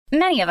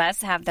Many of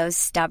us have those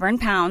stubborn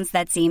pounds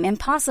that seem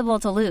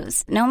impossible to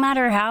lose, no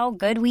matter how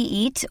good we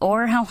eat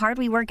or how hard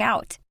we work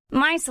out.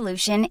 My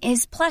solution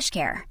is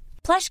PlushCare.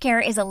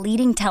 PlushCare is a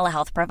leading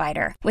telehealth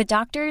provider with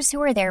doctors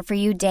who are there for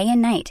you day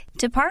and night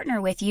to partner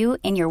with you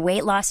in your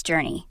weight loss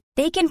journey.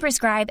 They can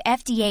prescribe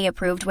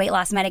FDA-approved weight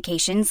loss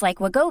medications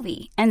like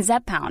Wegovy and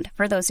Zepbound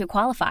for those who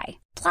qualify.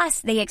 Plus,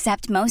 they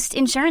accept most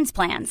insurance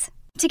plans.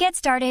 To get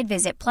started,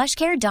 visit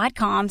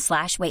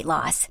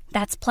plushcare.com/weightloss.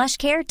 That's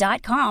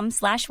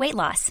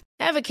plushcare.com/weightloss.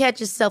 Ever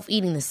catch yourself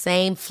eating the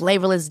same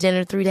flavorless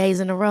dinner 3 days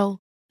in a row?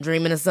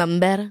 Dreaming of something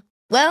better?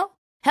 Well,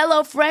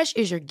 HelloFresh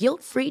is your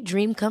guilt-free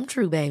dream come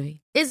true,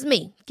 baby. It's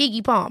me,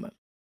 Keke Palmer.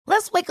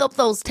 Let's wake up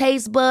those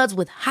taste buds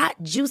with hot,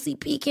 juicy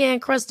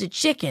pecan-crusted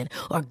chicken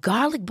or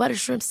garlic butter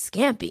shrimp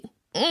scampi.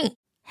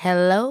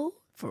 Hello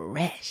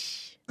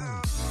Fresh.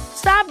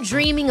 Stop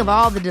dreaming of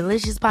all the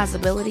delicious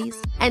possibilities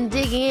and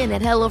dig in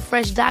at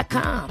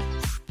HelloFresh.com.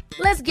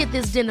 Let's get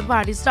this dinner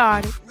party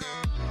started.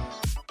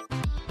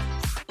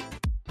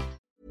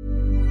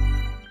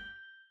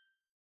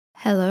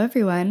 Hello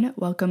everyone,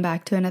 welcome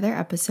back to another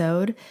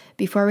episode.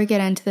 Before we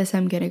get into this,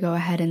 I'm going to go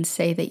ahead and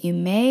say that you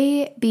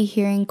may be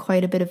hearing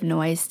quite a bit of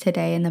noise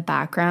today in the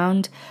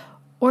background,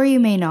 or you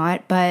may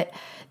not, but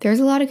there's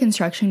a lot of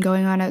construction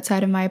going on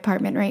outside of my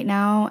apartment right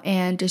now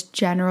and just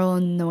general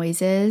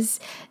noises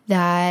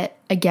that,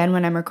 again,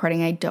 when I'm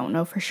recording, I don't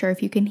know for sure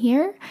if you can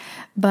hear.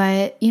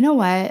 But you know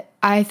what?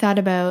 I thought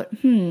about,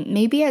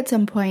 maybe at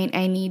some point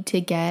I need to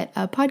get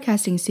a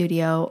podcasting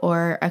studio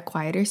or a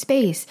quieter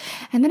space.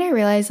 And then I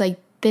realized,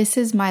 this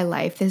is my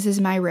life. This is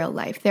my real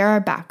life. There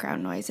are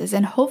background noises,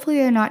 and hopefully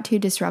they're not too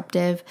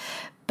disruptive.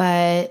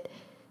 But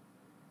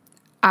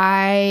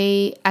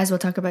as we'll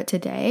talk about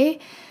today,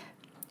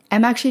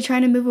 I'm actually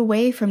trying to move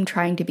away from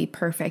trying to be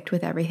perfect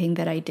with everything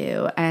that I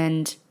do.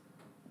 And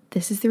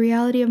this is the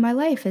reality of my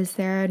life, is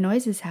there are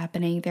noises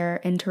happening, there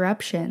are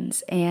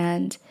interruptions.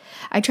 And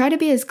I try to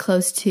be as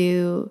close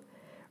to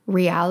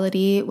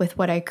reality with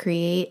what I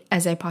create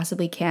as I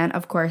possibly can,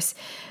 of course,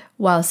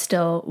 while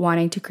still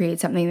wanting to create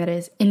something that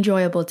is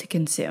enjoyable to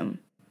consume.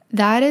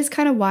 That is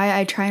kind of why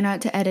I try not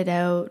to edit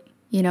out,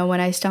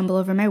 when I stumble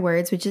over my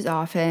words, which is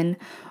often,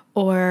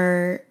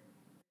 or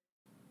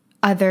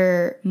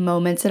other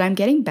moments that I'm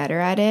getting better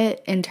at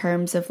it in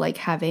terms of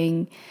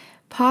having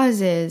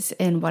pauses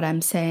in what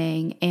I'm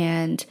saying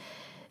and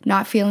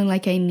not feeling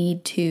like I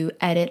need to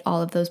edit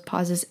all of those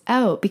pauses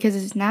out because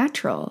it's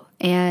natural.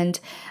 And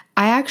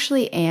I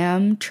actually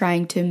am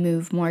trying to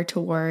move more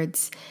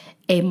towards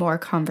a more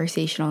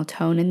conversational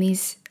tone in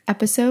these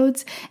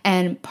episodes.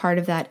 And part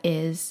of that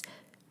is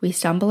we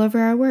stumble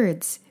over our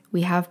words.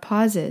 We have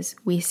pauses.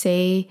 We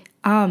say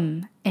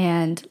and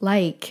and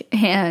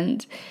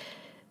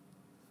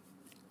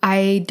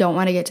I don't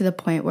want to get to the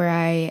point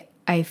where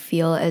I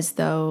feel as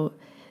though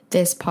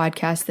this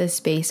podcast, this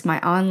space, my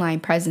online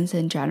presence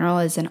in general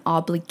is an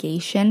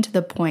obligation to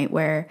the point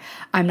where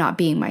I'm not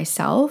being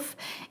myself.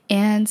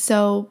 And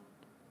so,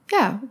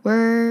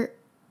 we're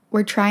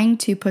trying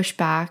to push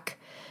back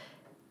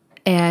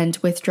and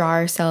withdraw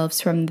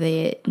ourselves from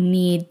the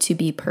need to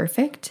be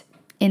perfect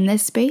in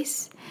this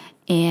space.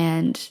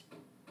 And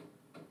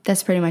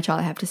that's pretty much all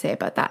I have to say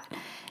about that.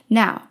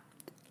 Now,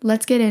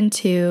 let's get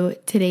into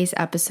today's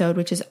episode,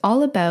 which is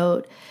all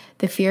about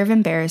the fear of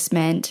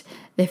embarrassment,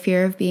 the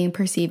fear of being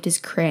perceived as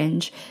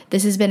cringe.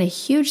 This has been a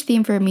huge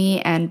theme for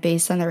me, and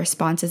based on the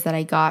responses that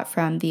I got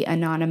from the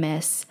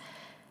anonymous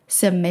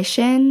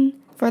submission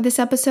for this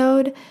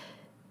episode,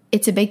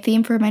 it's a big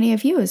theme for many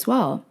of you as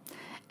well.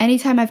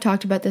 Anytime I've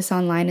talked about this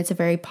online, it's a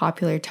very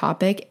popular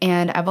topic,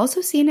 and I've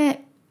also seen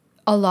it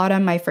a lot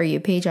on my For You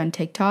page on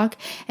TikTok,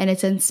 and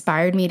it's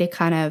inspired me to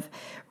kind of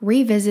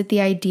revisit the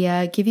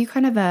idea, give you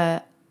kind of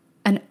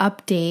an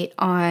update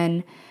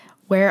on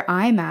where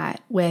I'm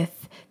at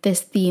with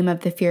this theme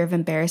of the fear of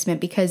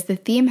embarrassment, because the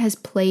theme has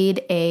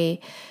played a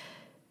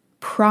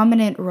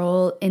prominent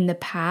role in the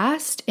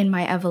past in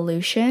my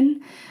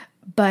evolution,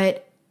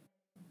 but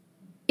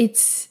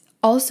it's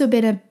also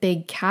been a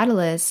big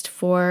catalyst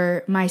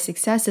for my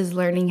successes,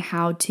 learning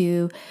how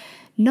to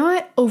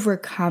not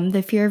overcome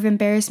the fear of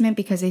embarrassment,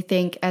 because I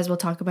think, as we'll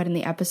talk about in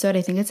the episode,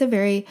 I think it's a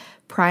very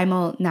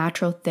primal,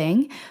 natural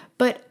thing,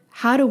 but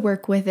how to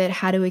work with it,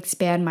 how to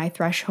expand my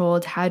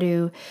threshold, how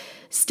to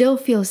still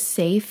feel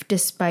safe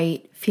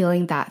despite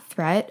feeling that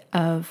threat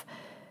of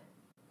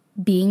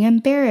being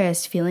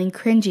embarrassed, feeling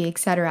cringy,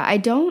 etc. I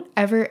don't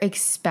ever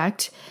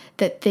expect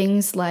that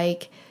things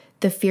like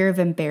the fear of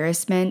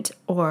embarrassment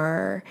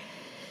or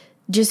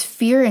just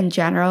fear in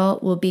general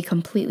will be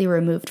completely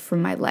removed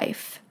from my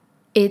life.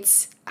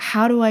 It's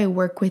how do I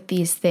work with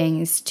these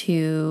things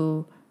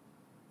to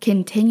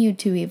continue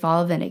to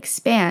evolve and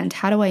expand?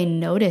 How do I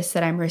notice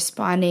that I'm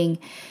responding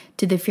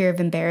to the fear of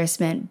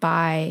embarrassment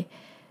by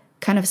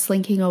kind of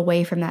slinking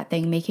away from that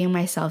thing, making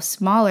myself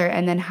smaller?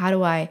 And then how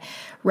do I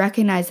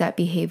recognize that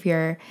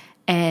behavior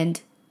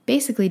and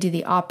basically do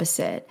the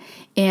opposite?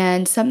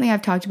 And something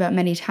I've talked about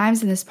many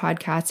times in this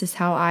podcast is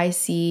how I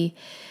see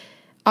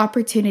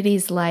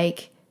opportunities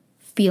like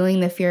feeling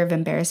the fear of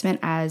embarrassment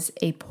as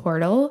a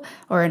portal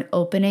or an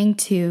opening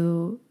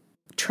to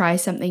try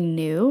something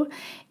new.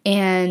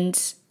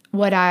 And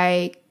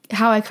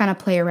how I kind of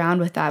play around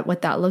with that,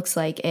 what that looks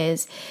like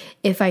is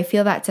if I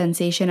feel that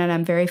sensation and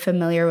I'm very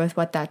familiar with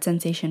what that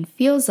sensation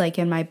feels like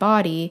in my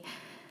body,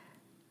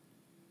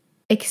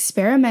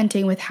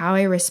 experimenting with how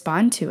I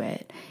respond to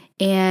it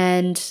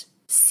and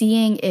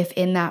seeing if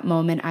in that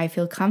moment I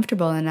feel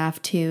comfortable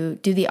enough to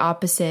do the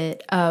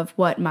opposite of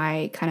what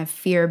my kind of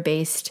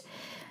fear-based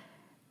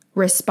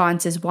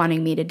response is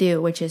wanting me to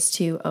do, which is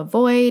to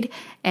avoid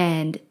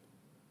and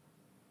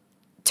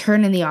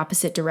turn in the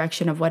opposite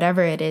direction of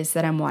whatever it is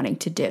that I'm wanting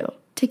to do.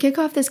 To kick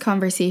off this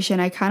conversation,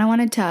 I kind of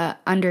wanted to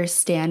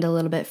understand a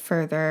little bit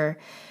further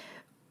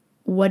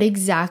what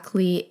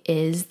exactly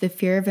is the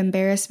fear of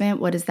embarrassment?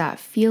 What does that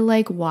feel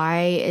like?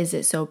 Why is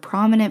it so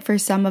prominent for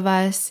some of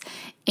us?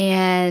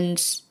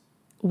 And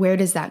where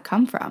does that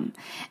come from?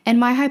 And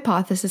my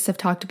hypothesis, I've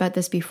talked about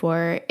this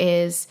before,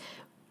 is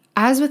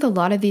as with a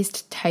lot of these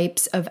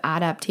types of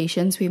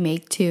adaptations we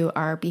make to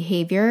our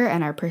behavior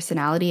and our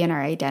personality and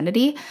our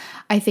identity,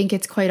 I think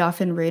it's quite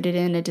often rooted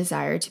in a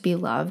desire to be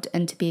loved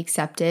and to be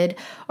accepted,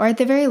 or at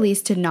the very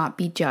least to not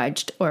be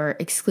judged or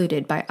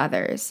excluded by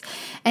others.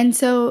 And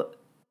so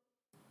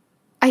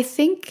I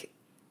think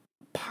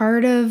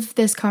part of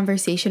this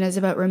conversation is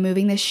about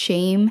removing the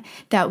shame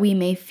that we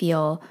may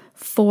feel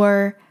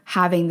for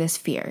having this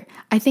fear.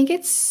 I think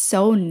it's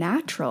so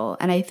natural,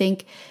 and I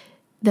think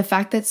the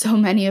fact that so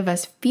many of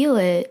us feel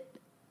it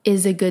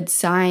is a good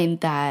sign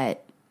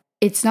that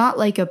it's not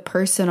like a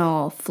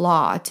personal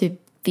flaw to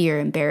fear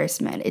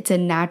embarrassment. It's a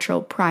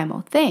natural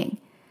primal thing,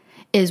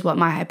 is what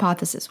my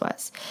hypothesis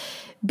was.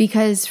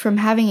 Because from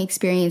having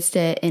experienced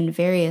it in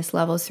various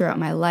levels throughout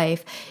my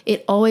life,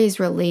 it always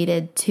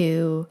related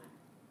to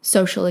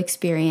social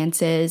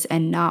experiences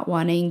and not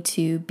wanting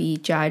to be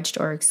judged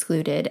or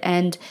excluded.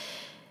 And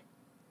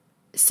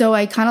so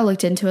I kind of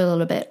looked into it a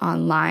little bit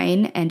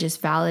online and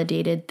just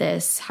validated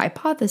this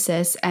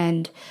hypothesis.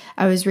 And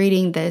I was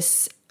reading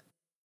this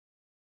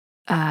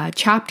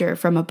chapter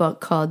from a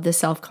book called The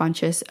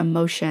Self-Conscious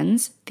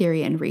Emotions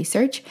Theory and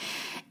Research.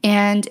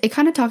 And it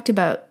kind of talked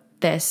about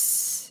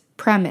this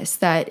premise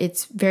that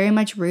it's very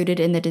much rooted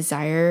in the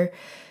desire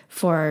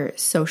for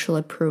social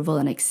approval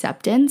and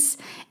acceptance.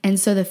 And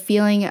so the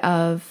feeling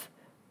of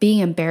being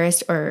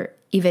embarrassed or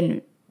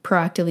even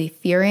proactively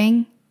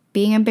fearing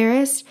being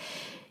embarrassed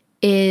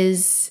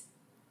is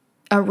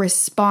a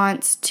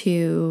response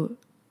to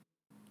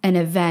an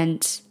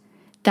event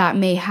that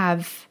may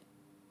have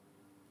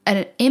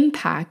an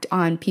impact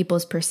on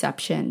people's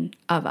perception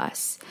of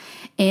us.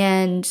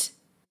 And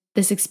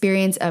this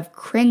experience of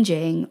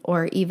cringing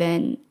or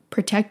even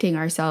protecting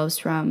ourselves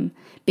from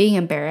being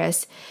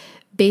embarrassed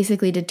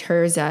basically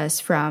deters us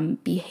from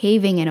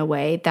behaving in a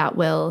way that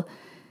will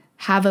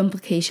have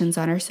implications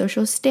on our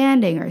social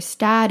standing or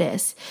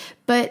status.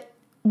 But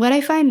what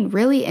I find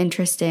really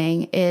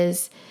interesting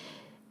is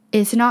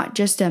it's not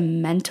just a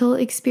mental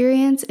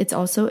experience, it's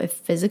also a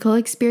physical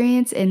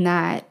experience in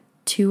that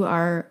to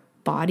our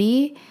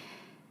body,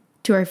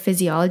 to our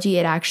physiology,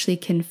 it actually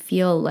can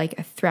feel like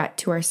a threat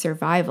to our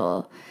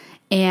survival.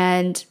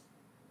 And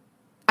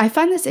I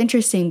find this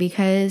interesting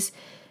because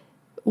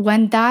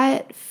when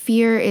that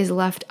fear is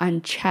left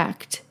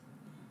unchecked,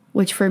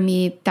 which for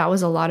me, that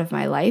was a lot of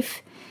my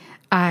life,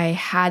 I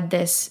had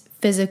this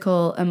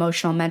physical,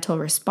 emotional, mental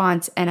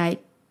response, and I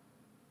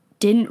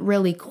didn't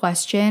really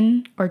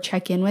question or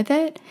check in with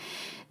it.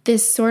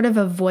 This sort of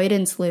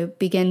avoidance loop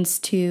begins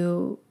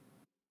to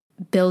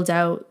build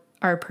out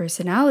our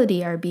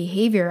personality, our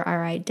behavior,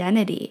 our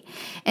identity.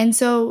 And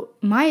so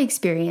my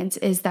experience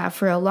is that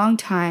for a long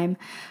time,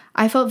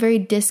 I felt very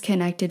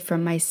disconnected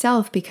from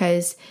myself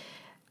because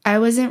I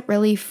wasn't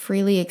really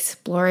freely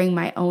exploring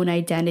my own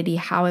identity,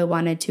 how I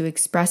wanted to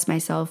express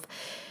myself,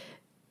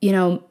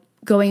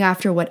 going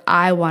after what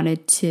I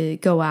wanted to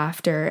go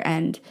after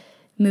and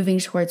moving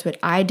towards what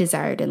I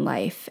desired in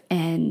life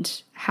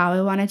and how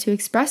I wanted to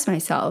express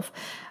myself.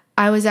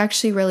 I was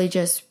actually really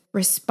just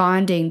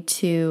responding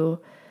to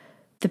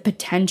the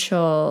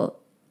potential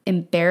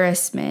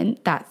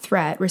embarrassment, that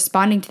threat,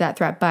 responding to that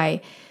threat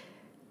by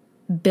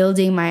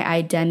building my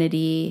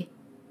identity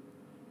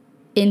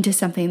into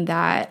something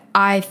that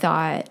I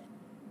thought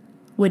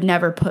would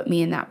never put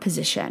me in that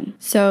position.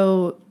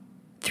 So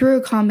through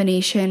a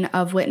combination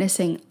of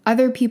witnessing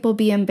other people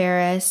be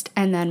embarrassed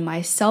and then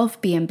myself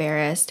be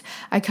embarrassed,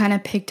 I kind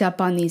of picked up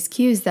on these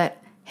cues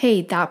that,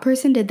 hey, that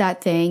person did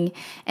that thing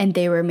and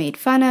they were made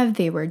fun of,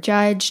 they were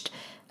judged.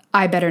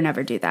 I better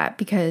never do that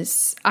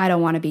because I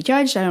don't want to be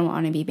judged, I don't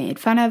want to be made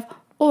fun of,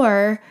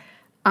 or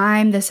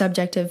I'm the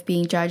subject of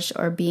being judged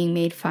or being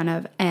made fun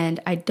of, and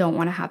I don't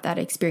want to have that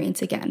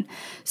experience again.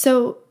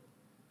 So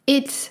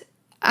it's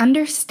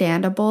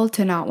understandable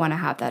to not want to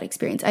have that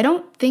experience. I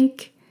don't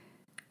think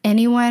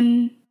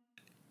anyone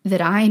that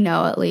I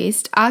know, at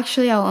least,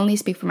 actually, I'll only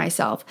speak for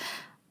myself.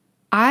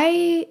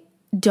 I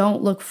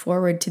don't look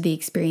forward to the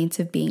experience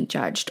of being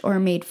judged or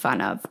made fun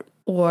of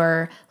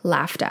or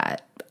laughed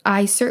at.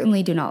 I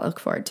certainly do not look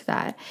forward to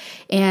that.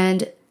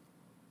 And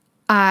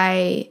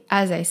I,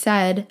 as I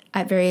said,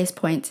 at various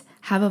points,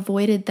 have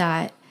avoided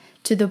that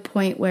to the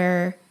point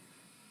where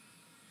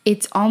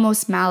it's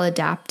almost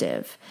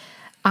maladaptive.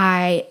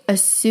 I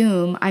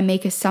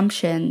make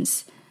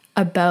assumptions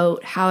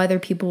about how other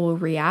people will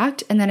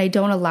react, and then I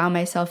don't allow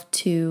myself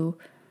to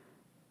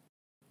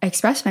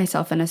express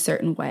myself in a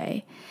certain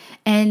way.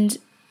 And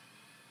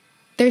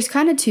there's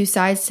kind of two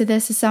sides to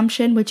this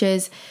assumption, which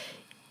is,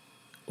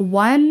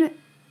 one,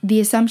 the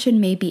assumption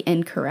may be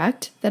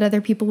incorrect that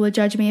other people will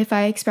judge me if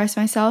I express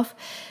myself.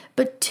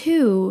 But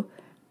two,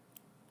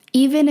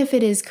 even if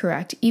it is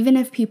correct, even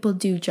if people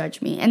do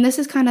judge me, and this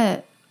is kind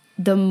of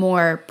the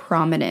more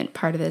prominent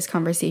part of this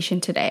conversation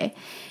today,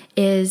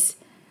 is,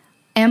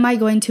 am I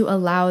going to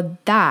allow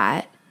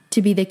that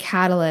to be the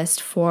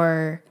catalyst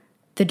for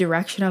the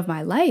direction of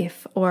my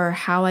life or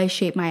how I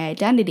shape my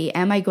identity?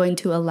 Am I going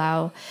to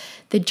allow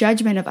the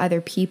judgment of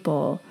other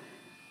people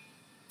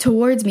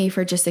towards me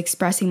for just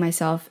expressing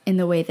myself in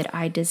the way that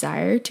I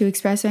desire to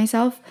express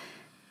myself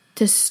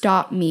to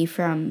stop me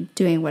from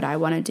doing what I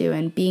want to do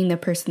and being the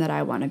person that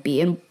I want to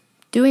be and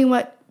doing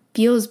what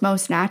feels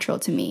most natural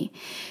to me?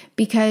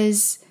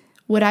 Because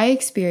what I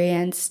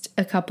experienced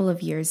a couple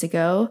of years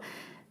ago,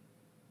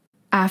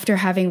 after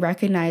having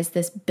recognized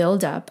this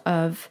buildup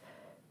of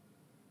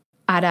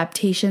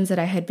adaptations that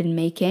I had been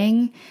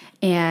making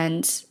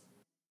and,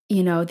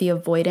 the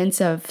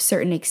avoidance of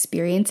certain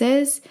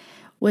experiences,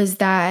 was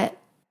that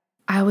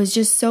I was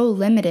just so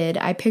limited.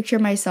 I picture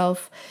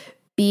myself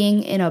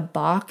being in a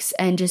box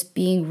and just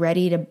being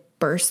ready to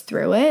burst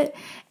through it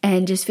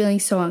and just feeling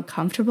so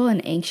uncomfortable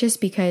and anxious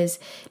because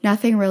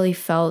nothing really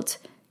felt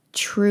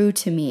true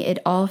to me. It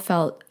all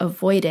felt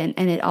avoidant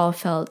and it all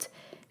felt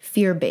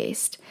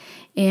fear-based.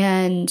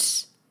 And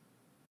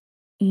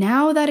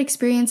now that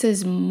experience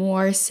is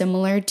more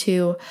similar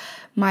to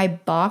my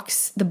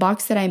box. The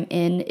box that I'm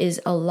in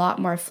is a lot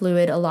more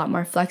fluid, a lot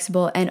more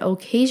flexible, and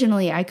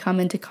occasionally I come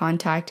into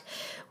contact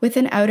with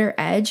an outer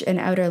edge, an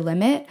outer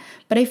limit,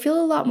 but I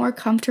feel a lot more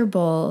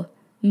comfortable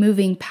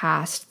moving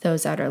past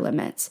those outer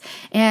limits.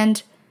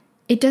 And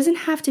it doesn't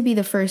have to be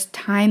the first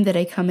time that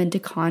I come into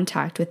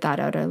contact with that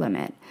outer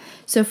limit.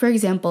 So for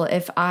example,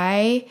 if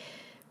I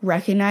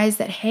recognize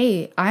that,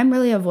 hey, I'm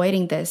really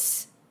avoiding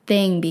this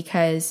thing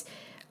because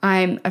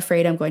I'm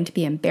afraid I'm going to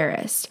be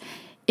embarrassed,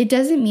 it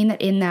doesn't mean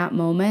that in that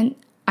moment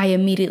I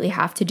immediately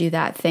have to do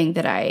that thing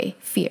that I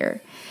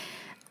fear.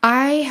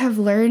 I have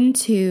learned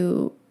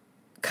to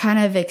kind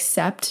of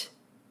accept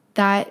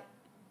that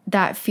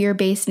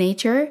fear-based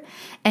nature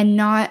and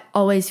not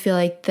always feel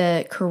like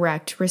the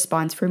correct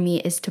response for me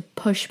is to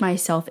push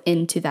myself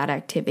into that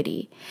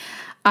activity.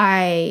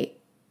 I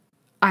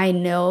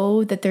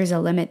know that there's a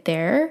limit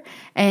there,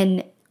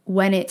 and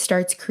when it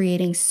starts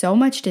creating so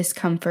much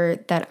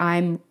discomfort that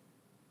I'm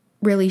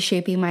really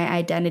shaping my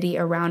identity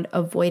around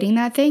avoiding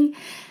that thing,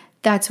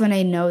 that's when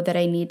I know that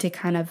I need to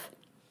kind of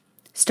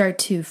start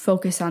to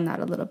focus on that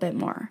a little bit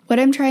more. What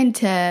I'm trying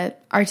to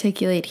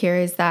articulate here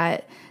is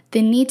that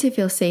the need to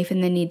feel safe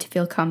and the need to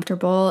feel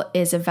comfortable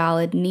is a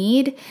valid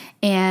need,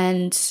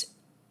 and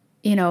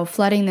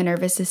flooding the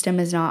nervous system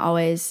is not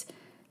always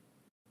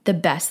the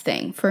best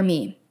thing for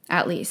me,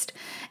 at least.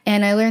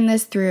 And I learned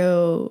this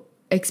through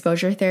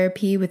exposure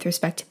therapy with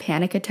respect to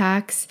panic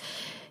attacks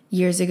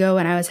years ago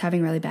when I was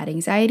having really bad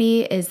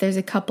anxiety. There's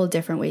a couple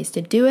different ways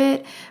to do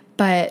it,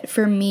 but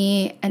for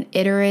me, an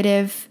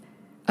iterative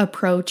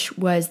approach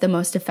was the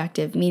most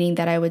effective, meaning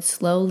that I would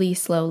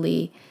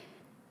slowly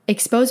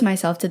expose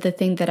myself to the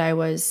thing that I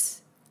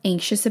was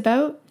anxious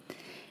about.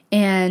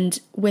 And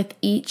with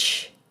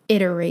each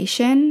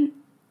iteration,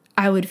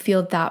 I would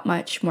feel that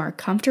much more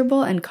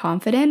comfortable and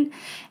confident,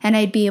 and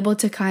I'd be able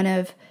to kind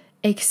of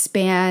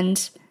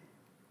expand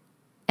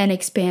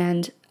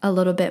a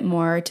little bit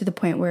more to the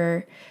point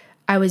where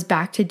I was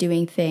back to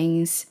doing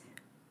things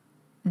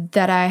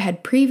that I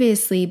had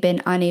previously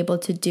been unable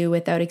to do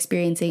without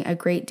experiencing a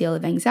great deal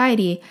of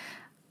anxiety.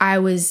 I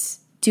was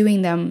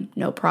doing them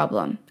no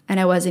problem, and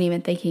I wasn't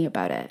even thinking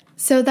about it.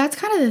 So that's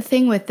kind of the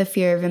thing with the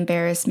fear of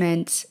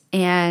embarrassment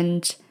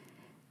and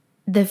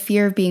the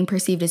fear of being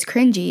perceived as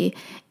cringy,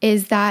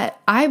 is that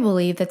I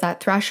believe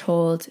that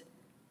threshold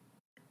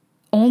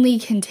only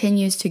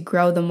continues to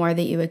grow the more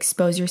that you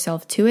expose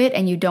yourself to it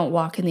and you don't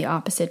walk in the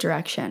opposite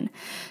direction.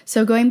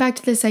 So going back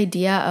to this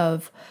idea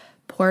of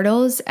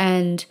portals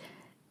and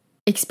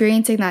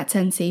experiencing that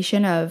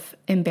sensation of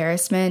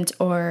embarrassment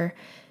or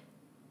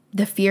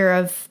the fear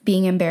of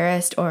being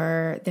embarrassed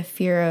or the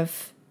fear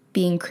of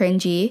being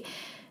cringy,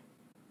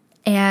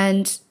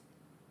 and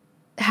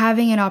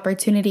having an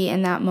opportunity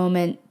in that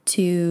moment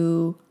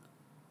to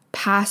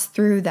pass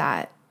through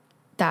that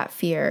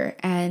fear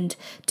and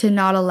to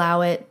not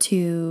allow it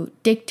to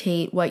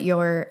dictate what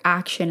your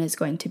action is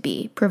going to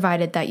be,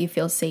 provided that you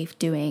feel safe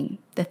doing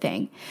the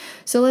thing.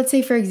 So let's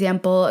say, for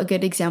example, a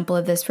good example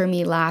of this for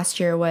me last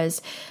year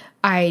was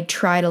I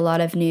tried a lot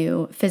of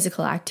new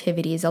physical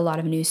activities, a lot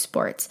of new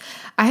sports.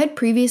 I had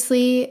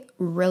previously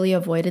really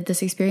avoided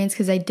this experience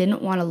because I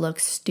didn't want to look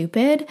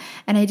stupid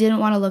and I didn't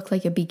want to look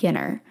like a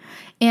beginner.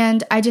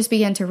 And I just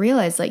began to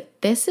realize,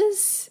 this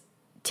is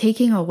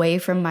taking away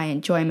from my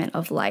enjoyment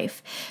of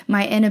life,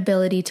 my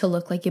inability to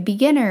look like a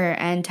beginner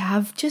and to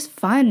have just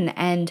fun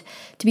and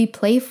to be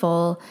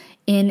playful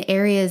in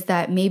areas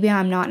that maybe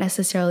I'm not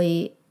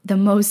necessarily the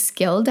most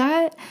skilled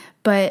at,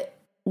 but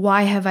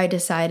why have I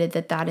decided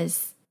that that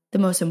is the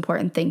most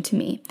important thing to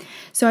me?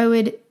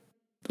 So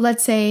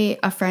let's say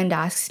a friend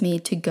asks me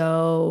to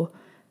go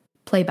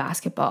play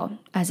basketball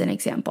as an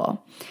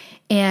example,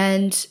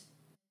 and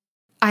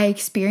I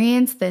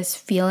experience this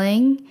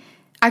feeling.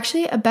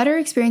 Actually, a better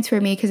experience for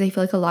me, because I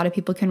feel like a lot of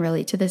people can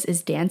relate to this,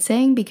 is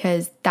dancing,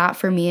 because that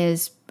for me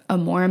is a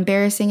more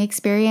embarrassing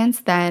experience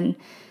than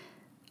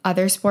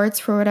other sports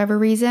for whatever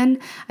reason.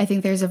 I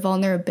think there's a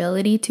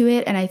vulnerability to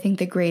it, and I think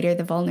the greater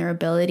the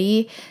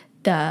vulnerability,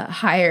 the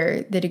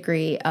higher the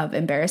degree of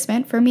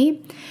embarrassment for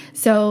me.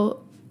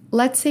 So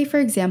let's say, for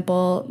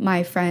example,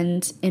 my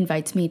friend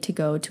invites me to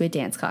go to a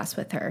dance class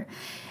with her.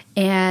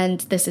 And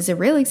this is a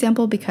real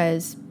example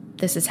because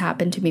this has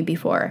happened to me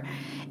before.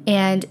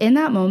 And in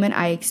that moment,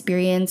 I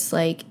experience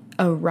like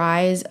a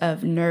rise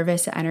of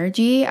nervous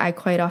energy. I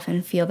quite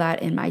often feel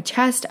that in my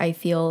chest. I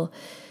feel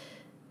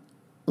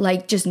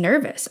like just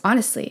nervous,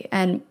 honestly.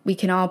 And we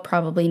can all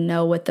probably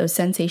know what those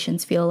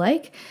sensations feel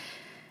like.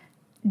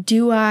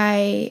 Do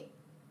I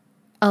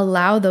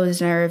allow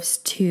those nerves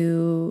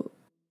to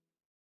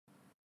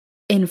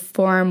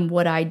inform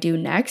what I do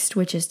next,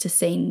 which is to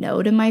say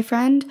no to my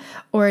friend?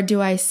 Or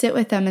do I sit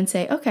with them and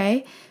say,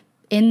 okay,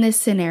 in this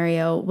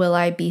scenario, will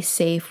I be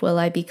safe? Will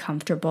I be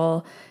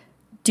comfortable?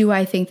 Do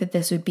I think that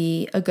this would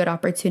be a good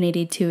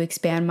opportunity to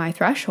expand my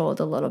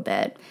threshold a little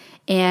bit?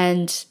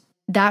 And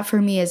that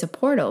for me is a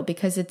portal,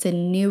 because it's a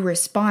new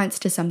response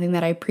to something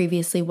that I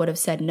previously would have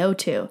said no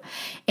to.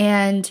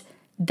 And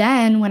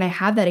then when I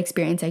have that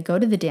experience, I go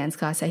to the dance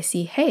class, I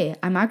see, hey,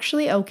 I'm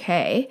actually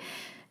okay.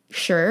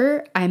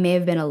 Sure, I may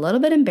have been a little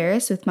bit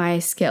embarrassed with my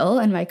skill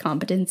and my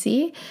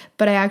competency,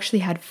 but I actually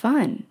had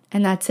fun,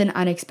 and that's an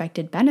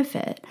unexpected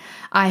benefit.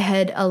 I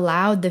had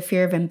allowed the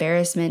fear of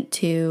embarrassment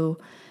to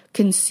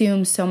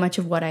consume so much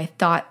of what I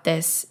thought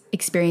this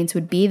experience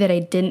would be that I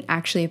didn't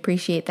actually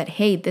appreciate that,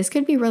 hey, this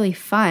could be really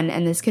fun,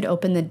 and this could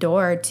open the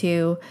door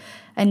to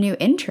a new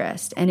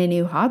interest and a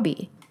new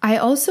hobby. I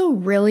also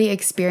really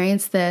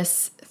experienced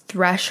this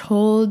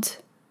threshold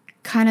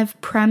kind of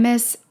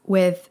premise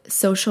with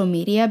social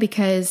media,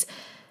 because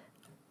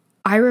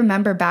I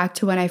remember back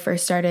to when I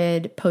first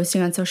started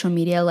posting on social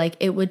media, like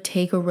it would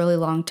take a really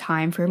long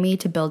time for me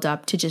to build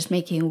up to just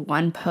making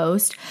one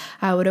post.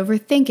 I would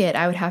overthink it.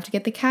 I would have to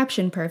get the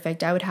caption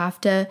perfect. I would have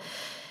to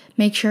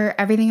make sure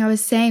everything I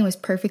was saying was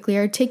perfectly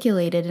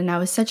articulated. And I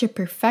was such a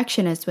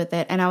perfectionist with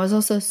it. And I was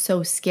also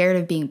so scared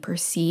of being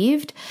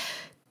perceived,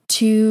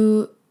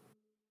 to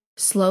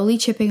slowly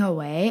chipping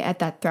away at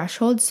that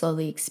threshold,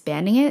 slowly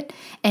expanding it.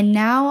 And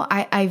now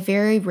I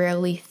very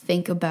rarely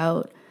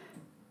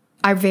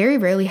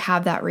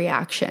have that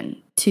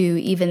reaction to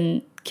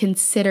even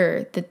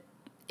consider that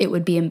it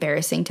would be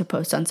embarrassing to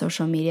post on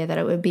social media, that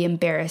it would be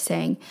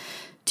embarrassing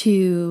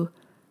to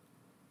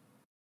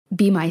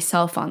be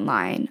myself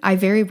online. I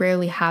very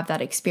rarely have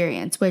that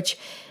experience, which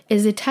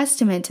is a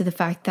testament to the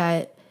fact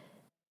that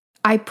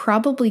I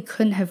probably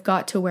couldn't have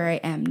got to where I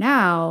am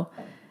now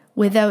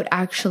without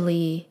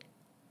actually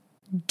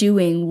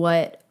doing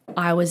what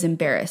I was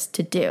embarrassed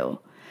to do.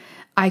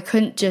 I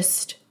couldn't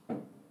just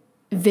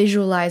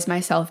visualize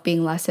myself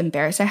being less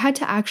embarrassed. I had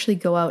to actually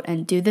go out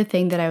and do the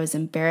thing that I was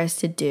embarrassed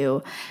to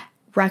do,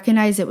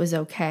 recognize it was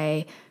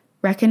okay,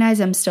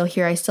 recognize I'm still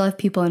here. I still have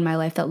people in my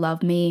life that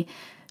love me.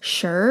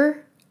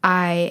 Sure,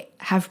 I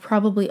have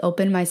probably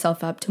opened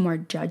myself up to more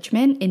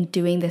judgment in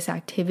doing this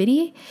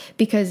activity,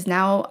 because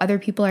now other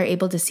people are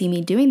able to see me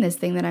doing this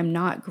thing that I'm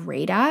not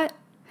great at.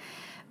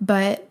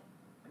 But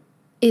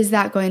is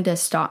that going to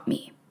stop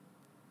me?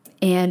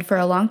 And for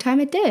a long time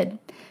it did.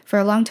 For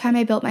a long time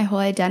I built my whole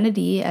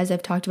identity, as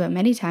I've talked about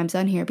many times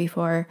on here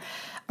before,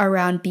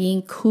 around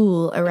being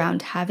cool,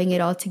 around having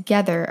it all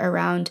together,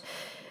 around,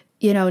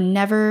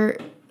 never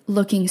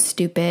looking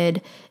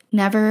stupid,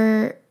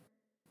 never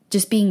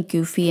just being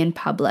goofy in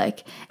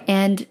public.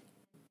 And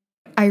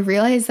I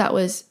realized that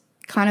was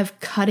kind of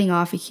cutting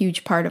off a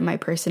huge part of my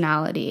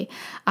personality.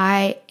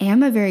 I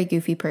am a very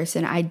goofy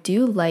person. I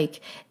do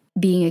like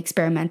being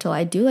experimental.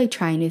 I do like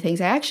trying new things.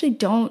 I actually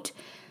don't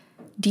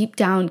deep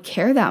down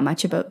care that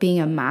much about being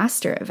a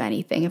master of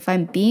anything. If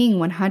I'm being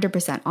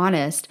 100%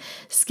 honest,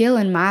 skill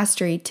and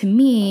mastery to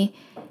me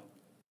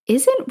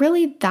isn't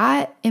really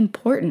that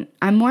important.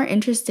 I'm more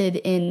interested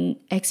in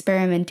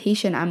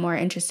experimentation. I'm more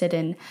interested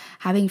in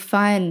having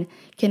fun,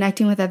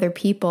 connecting with other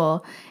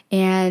people.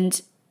 And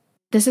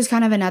this is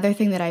kind of another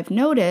thing that I've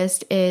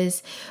noticed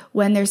is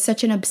when there's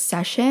such an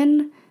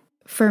obsession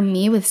for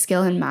me with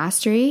skill and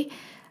mastery,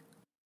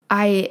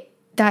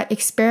 that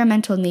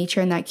experimental nature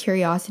and that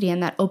curiosity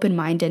and that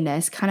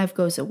open-mindedness kind of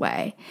goes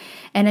away.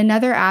 And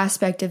another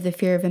aspect of the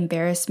fear of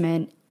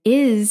embarrassment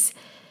is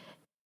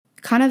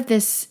kind of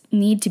this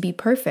need to be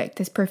perfect,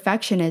 this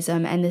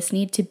perfectionism, and this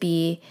need to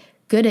be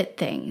good at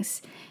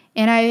things.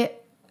 And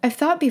I've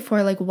thought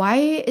before, like, why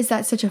is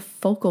that such a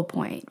focal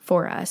point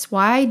for us?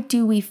 Why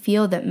do we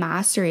feel that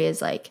mastery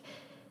is like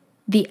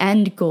the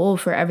end goal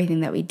for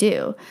everything that we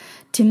do?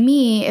 To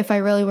me, if I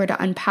really were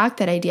to unpack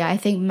that idea, I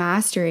think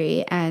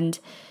mastery and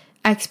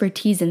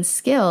expertise and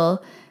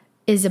skill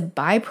is a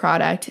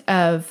byproduct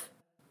of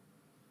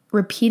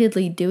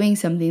repeatedly doing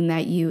something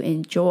that you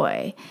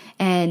enjoy.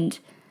 And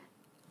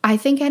I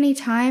think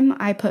anytime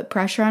I put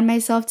pressure on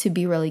myself to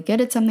be really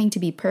good at something, to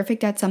be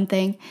perfect at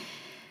something,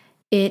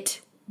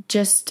 it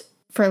just,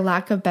 for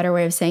lack of a better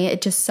way of saying it,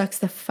 it just sucks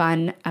the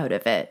fun out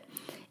of it.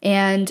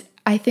 And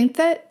I think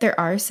that there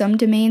are some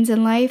domains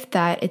in life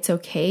that it's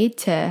okay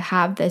to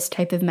have this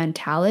type of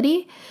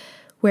mentality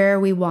where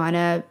we want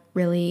to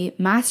really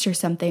master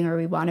something or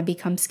we want to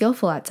become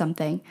skillful at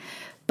something.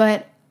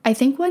 But I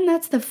think when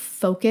that's the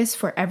focus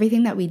for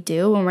everything that we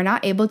do, when we're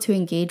not able to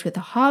engage with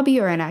a hobby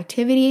or an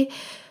activity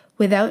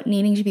without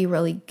needing to be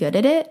really good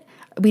at it,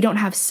 we don't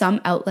have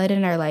some outlet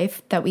in our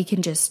life that we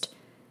can just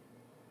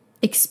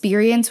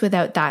experience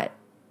without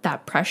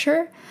that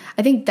pressure.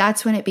 I think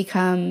that's when it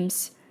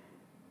becomes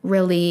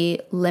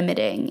really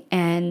limiting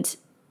and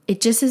it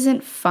just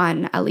isn't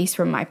fun, at least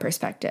from my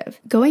perspective.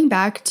 Going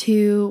back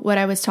to what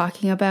I was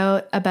talking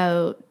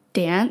about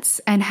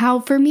dance and how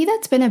for me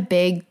that's been a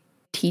big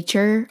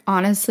teacher,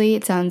 honestly.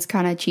 It sounds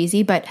kind of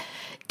cheesy, but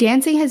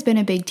dancing has been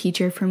a big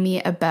teacher for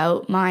me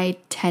about my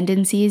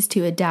tendencies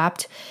to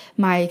adapt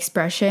my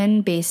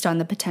expression based on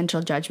the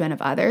potential judgment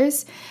of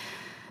others.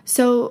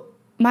 So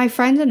my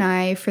friend and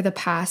I, for the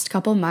past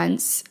couple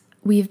months,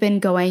 we've been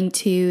going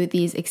to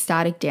these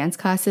ecstatic dance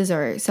classes,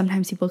 or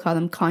sometimes people call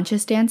them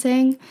conscious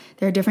dancing.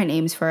 There are different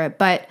names for it,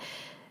 but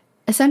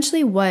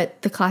essentially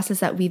what the classes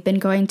that we've been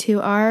going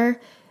to are,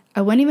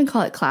 I wouldn't even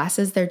call it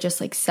classes, they're just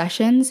like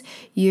sessions.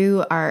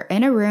 You are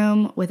in a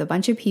room with a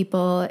bunch of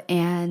people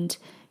and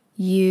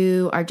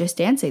you are just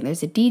dancing.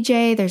 There's a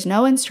DJ, there's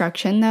no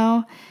instruction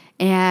though,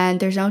 and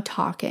there's no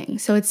talking.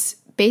 So it's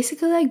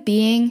basically like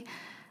being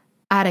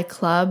at a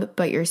club,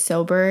 but you're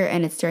sober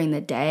and it's during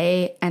the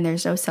day and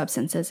there's no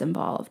substances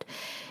involved.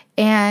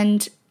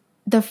 And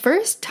the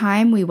first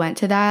time we went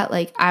to that,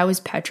 like I was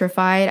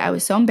petrified. I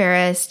was so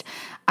embarrassed.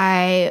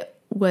 I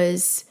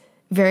was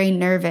very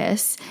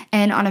nervous.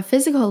 And on a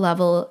physical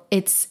level,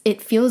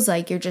 it feels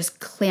like you're just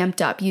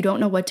clamped up. You don't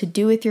know what to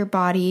do with your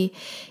body.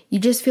 You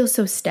just feel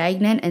so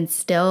stagnant and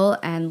still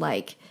and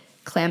like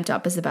clamped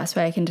up is the best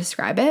way I can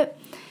describe it.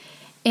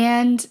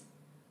 And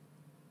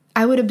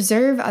I would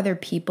observe other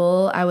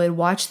people, I would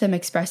watch them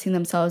expressing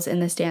themselves in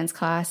this dance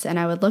class, and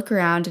I would look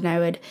around and I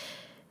would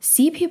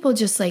see people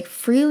just like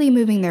freely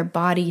moving their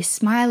body,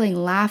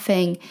 smiling,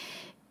 laughing,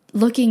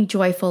 looking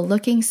joyful,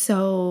 looking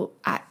so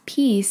at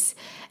peace.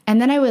 And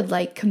then I would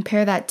like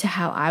compare that to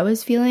how I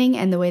was feeling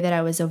and the way that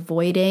I was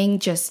avoiding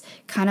just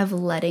kind of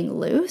letting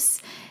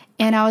loose.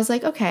 And I was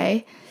like,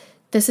 okay,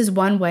 this is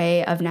one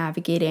way of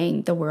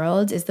navigating the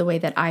world, is the way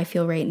that I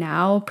feel right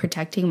now,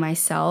 protecting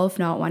myself,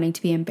 not wanting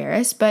to be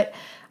embarrassed. But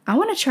I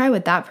want to try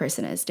what that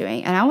person is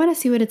doing. And I want to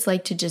see what it's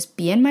like to just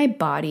be in my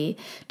body,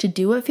 to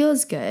do what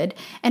feels good.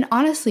 And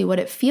honestly, what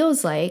it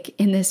feels like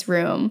in this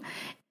room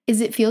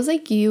is it feels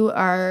like you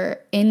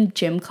are in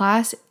gym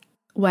class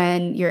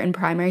when you're in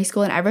primary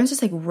school and everyone's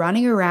just like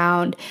running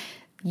around,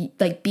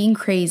 like being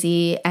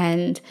crazy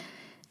and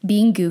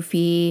being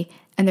goofy,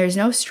 and there's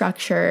no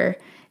structure.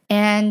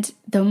 And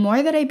the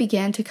more that I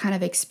began to kind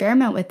of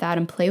experiment with that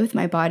and play with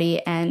my body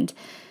and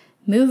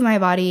move my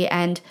body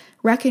and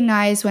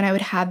recognize when I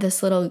would have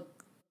this little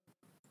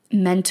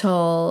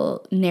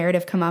mental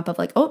narrative come up of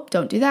like, oh,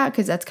 don't do that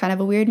because that's kind of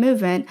a weird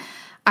movement,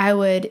 I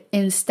would,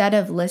 instead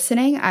of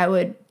listening, I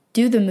would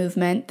do the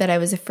movement that I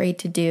was afraid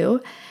to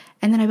do.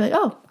 And then I'd be like,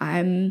 oh,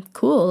 I'm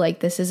cool. Like,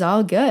 this is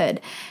all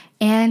good.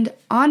 And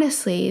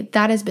honestly,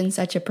 that has been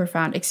such a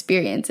profound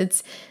experience.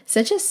 It's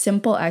such a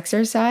simple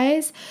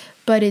exercise,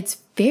 but it's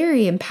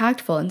very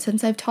impactful. And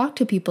since I've talked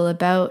to people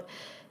about,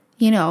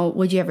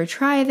 would you ever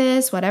try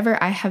this,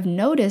 whatever, I have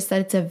noticed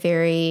that it's a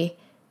very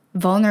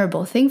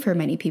vulnerable thing for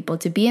many people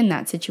to be in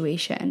that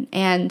situation.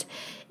 And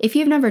if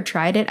you've never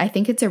tried it, I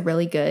think it's a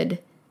really good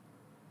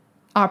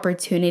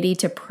opportunity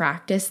to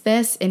practice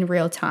this in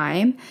real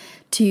time,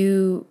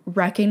 to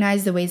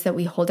recognize the ways that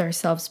we hold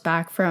ourselves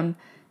back from,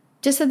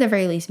 just at the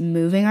very least,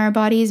 moving our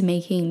bodies,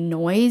 making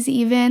noise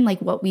even, like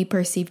what we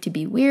perceive to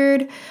be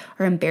weird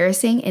or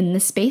embarrassing. In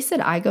the space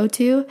that I go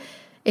to,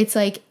 it's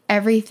like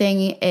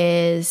everything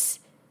is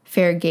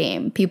fair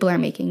game. People are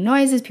making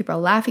noises, people are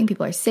laughing,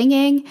 people are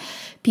singing,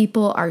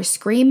 people are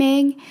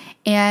screaming,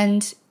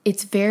 and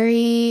it's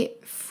very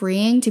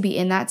freeing to be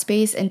in that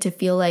space and to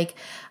feel like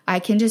I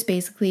can just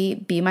basically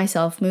be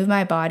myself, move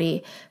my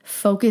body,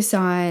 focus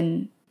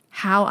on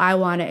how I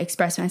want to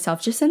express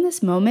myself just in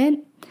this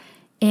moment,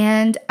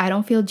 and I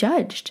don't feel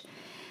judged.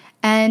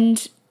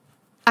 And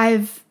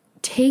I've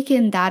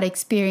taken that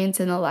experience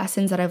and the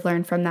lessons that I've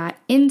learned from that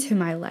into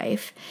my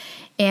life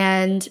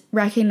and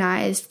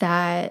recognized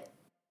that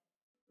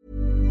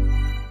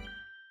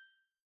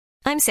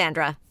I'm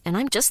Sandra, and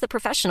I'm just the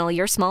professional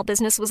your small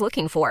business was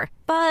looking for.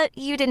 But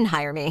you didn't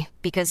hire me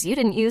because you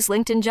didn't use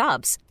LinkedIn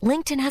Jobs.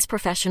 LinkedIn has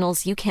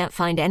professionals you can't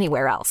find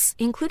anywhere else,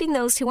 including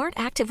those who aren't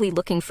actively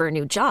looking for a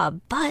new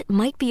job, but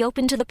might be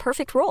open to the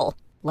perfect role,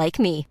 like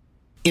me.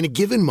 In a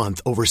given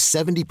month, over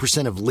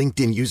 70% of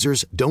LinkedIn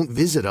users don't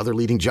visit other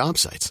leading job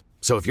sites.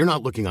 So if you're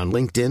not looking on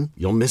LinkedIn,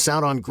 you'll miss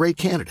out on great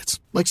candidates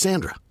like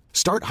Sandra.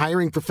 Start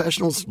hiring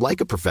professionals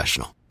like a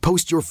professional.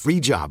 Post your free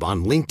job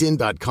on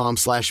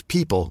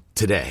linkedin.com/people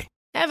today.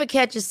 Ever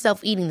catch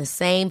yourself eating the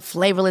same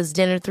flavorless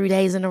dinner 3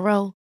 days in a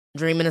row?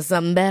 Dreaming of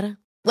something better?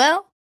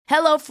 Well,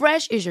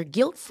 HelloFresh is your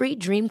guilt-free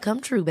dream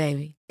come true,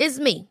 baby. It's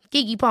me,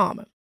 Keke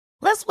Palmer.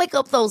 Let's wake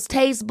up those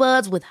taste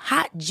buds with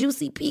hot,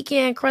 juicy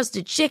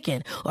pecan-crusted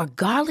chicken or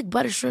garlic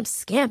butter shrimp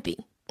scampi.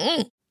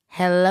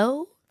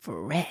 Hello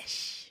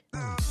Fresh.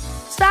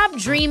 Stop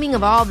dreaming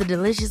of all the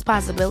delicious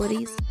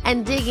possibilities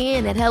and dig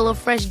in at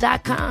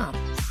HelloFresh.com.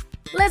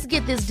 Let's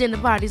get this dinner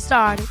party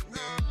started.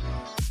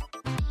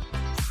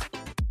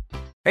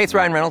 Hey, it's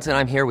Ryan Reynolds, and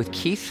I'm here with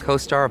Keith,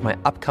 co-star of my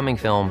upcoming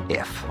film,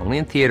 If, only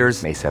in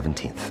theaters May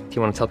 17th. Do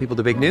you want to tell people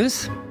the big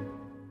news?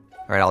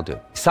 All right, I'll do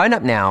it. Sign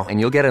up now and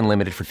you'll get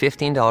unlimited for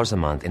 $15 a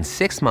month and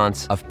 6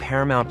 months of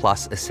Paramount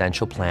Plus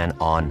Essential Plan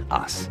on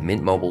us.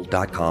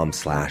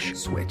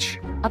 MintMobile.com/switch.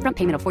 Upfront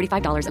payment of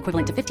 $45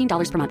 equivalent to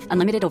 $15 per month.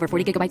 Unlimited over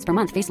 40 gigabytes per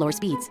month. Face lower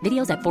speeds.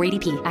 Videos at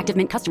 480p. Active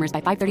Mint customers by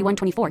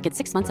 531.24 get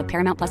 6 months of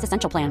Paramount Plus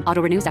Essential Plan.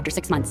 Auto renews after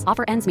 6 months.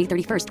 Offer ends May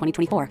 31st,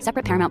 2024.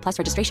 Separate Paramount Plus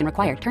registration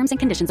required. Terms and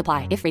conditions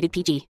apply if rated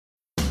PG.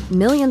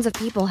 Millions of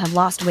people have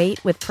lost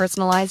weight with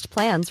personalized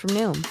plans from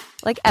Noom.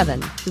 Like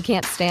Evan, who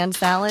can't stand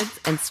salads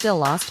and still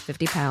lost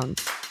 50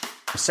 pounds.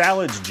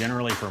 Salads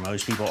generally for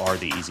most people are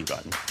the easy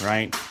button,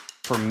 right?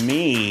 For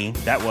me,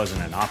 that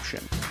wasn't an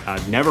option. I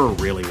never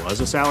really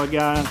was a salad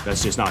guy.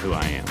 That's just not who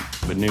I am.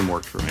 But Noom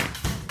worked for me.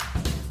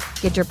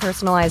 Get your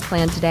personalized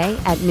plan today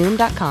at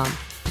Noom.com.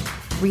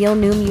 Real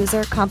Noom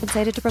user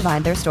compensated to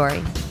provide their story.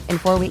 In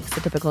 4 weeks,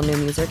 the typical Noom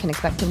user can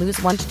expect to lose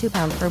 1 to 2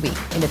 pounds per week.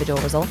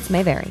 Individual results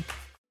may vary.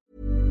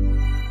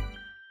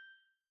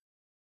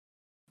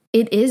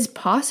 It is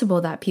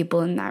possible that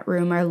people in that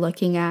room are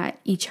looking at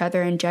each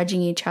other and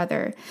judging each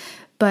other,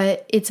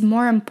 but it's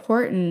more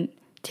important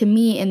to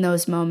me in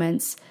those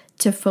moments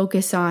to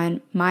focus on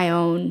my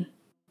own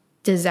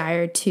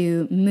desire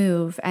to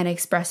move and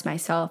express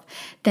myself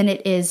than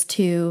it is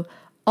to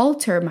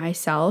alter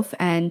myself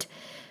and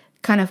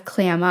kind of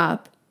clam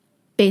up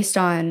based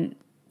on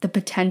the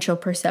potential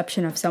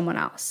perception of someone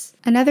else.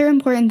 Another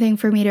important thing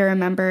for me to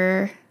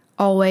remember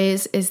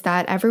always is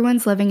that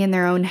everyone's living in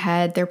their own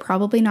head. They're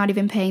probably not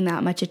even paying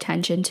that much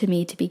attention to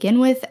me to begin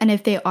with. And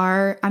if they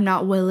are, I'm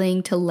not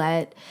willing to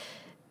let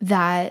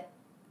that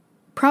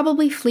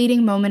probably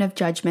fleeting moment of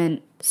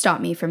judgment stop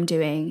me from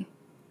doing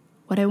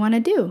what I want to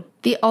do.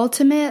 The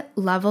ultimate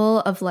level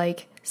of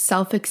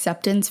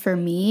self-acceptance for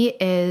me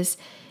is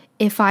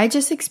if I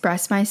just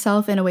express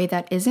myself in a way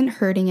that isn't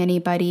hurting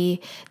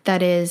anybody,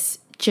 that is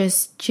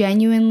just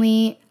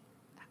genuinely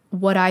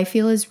what I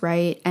feel is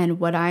right and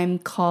what I'm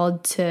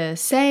called to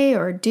say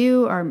or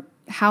do or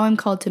how I'm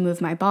called to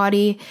move my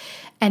body.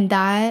 And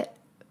that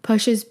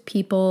pushes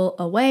people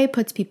away,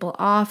 puts people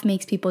off,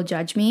 makes people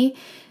judge me.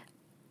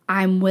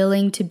 I'm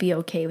willing to be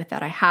okay with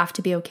that. I have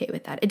to be okay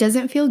with that. It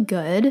doesn't feel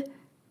good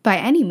by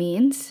any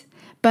means,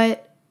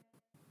 but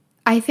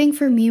I think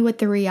for me what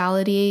the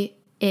reality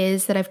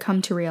is that I've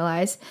come to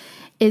realize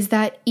is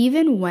that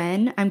even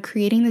when I'm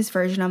creating this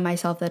version of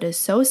myself that is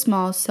so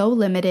small, so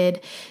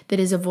limited, that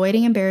is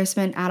avoiding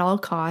embarrassment at all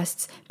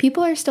costs,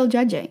 people are still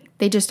judging.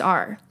 They just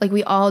are.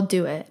 We all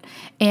do it.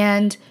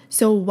 And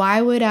so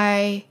why would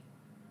I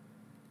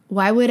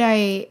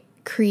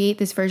create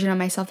this version of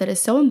myself that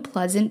is so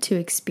unpleasant to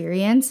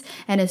experience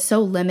and is so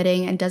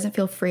limiting and doesn't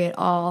feel free at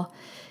all,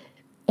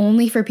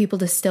 only for people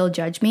to still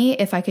judge me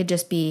if I could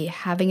just be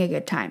having a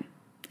good time?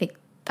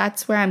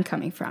 That's where I'm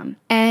coming from.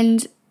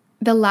 And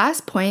the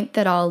last point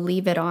that I'll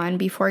leave it on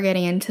before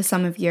getting into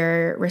some of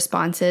your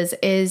responses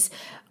is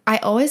I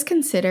always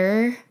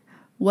consider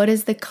what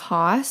is the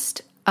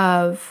cost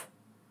of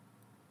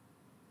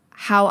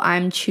how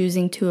I'm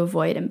choosing to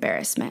avoid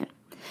embarrassment.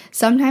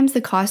 Sometimes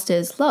the cost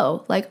is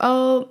low,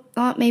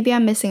 maybe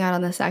I'm missing out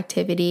on this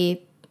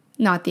activity,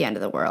 not the end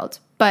of the world,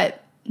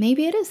 but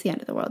maybe it is the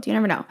end of the world. You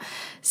never know.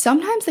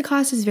 Sometimes the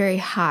cost is very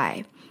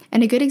high.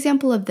 And a good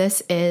example of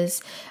this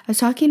is I was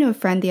talking to a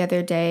friend the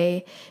other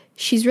day.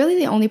 She's really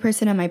the only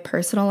person in my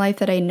personal life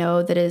that I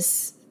know that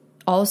is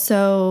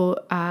also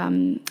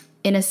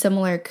in a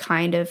similar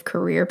kind of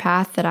career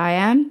path that I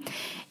am.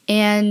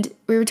 And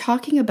we were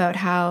talking about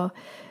how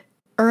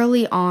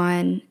early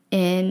on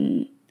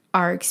in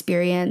our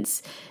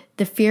experience,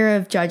 the fear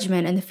of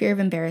judgment and the fear of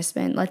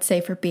embarrassment, let's say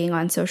for being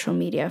on social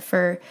media,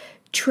 for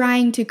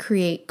trying to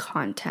create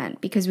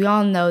content, because we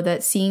all know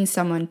that seeing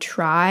someone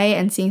try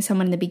and seeing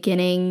someone in the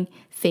beginning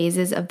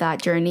phases of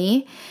that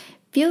journey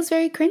feels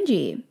very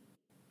cringy.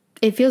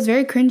 It feels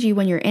very cringy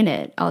when you're in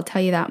it, I'll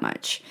tell you that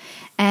much.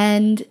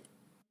 And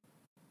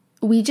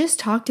we just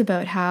talked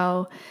about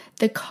how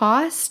the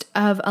cost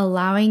of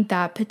allowing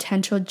that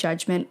potential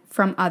judgment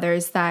from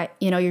others that,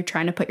 you're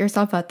trying to put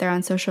yourself out there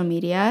on social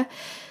media,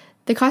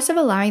 the cost of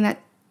allowing that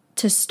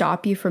to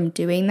stop you from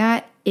doing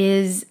that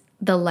is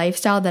the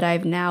lifestyle that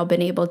I've now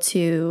been able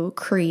to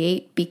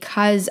create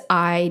because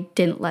I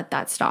didn't let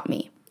that stop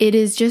me. It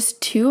is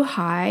just too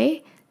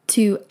high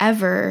to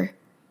ever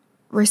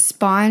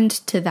respond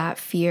to that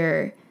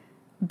fear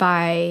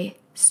by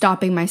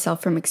stopping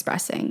myself from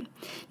expressing.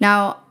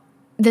 Now,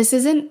 this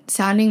isn't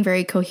sounding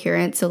very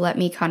coherent, so let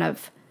me kind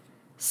of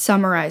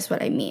summarize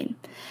what I mean.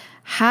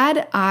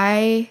 Had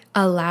I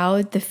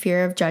allowed the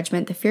fear of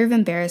judgment, the fear of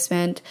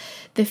embarrassment,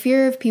 the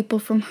fear of people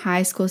from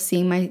high school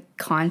seeing my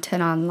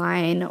content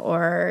online,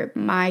 or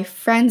my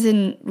friends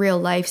in real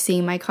life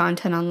seeing my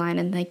content online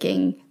and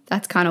thinking,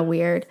 that's kind of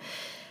weird.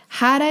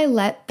 Had I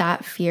let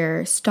that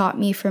fear stop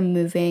me from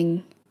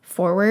moving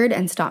forward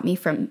and stop me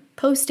from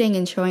posting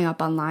and showing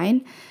up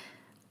online,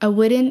 I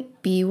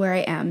wouldn't be where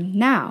I am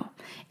now.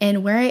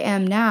 And where I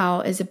am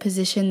now is a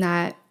position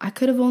that I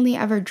could have only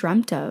ever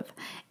dreamt of.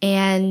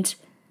 And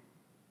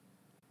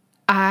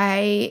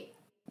I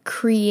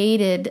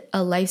created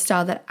a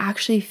lifestyle that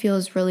actually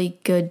feels really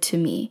good to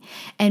me.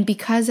 And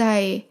because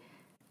I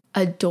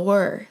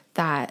adore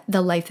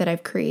the life that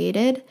I've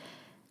created,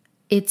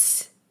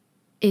 it's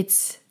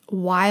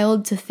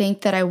wild to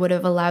think that I would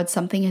have allowed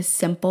something as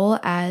simple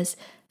as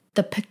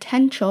the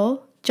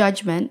potential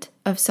judgment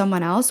of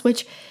someone else,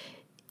 which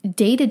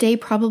day to day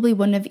probably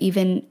wouldn't have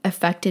even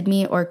affected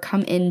me or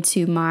come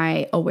into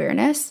my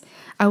awareness.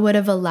 I would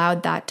have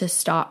allowed that to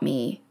stop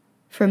me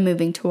from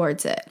moving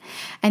towards it.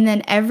 And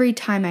then every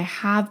time I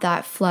have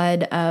that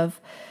flood of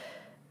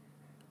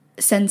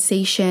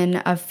sensation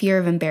of fear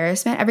of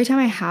embarrassment, every time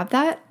I have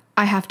that,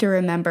 I have to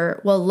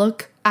remember, well,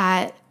 look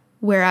at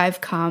where I've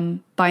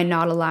come by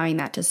not allowing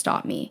that to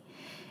stop me.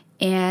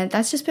 And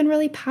that's just been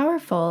really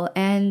powerful.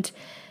 And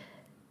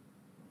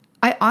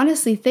I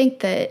honestly think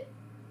that,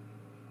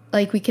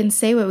 like, we can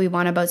say what we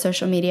want about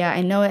social media.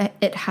 I know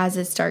it has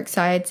its dark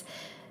sides,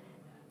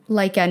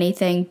 like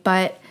anything,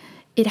 but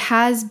it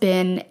has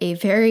been a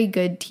very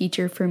good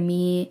teacher for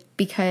me,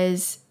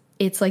 because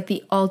it's like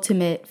the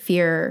ultimate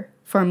fear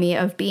for me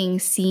of being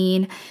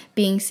seen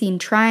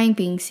trying,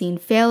 being seen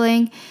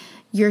failing.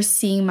 You're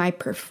seeing my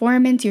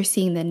performance, you're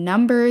seeing the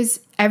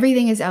numbers,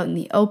 everything is out in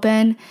the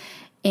open.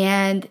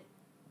 And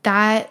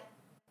that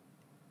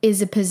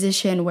is a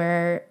position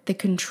where the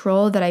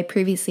control that I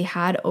previously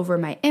had over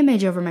my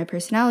image, over my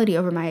personality,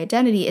 over my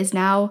identity is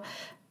now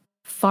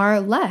far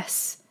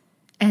less.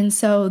 And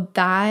so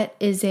that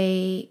is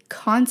a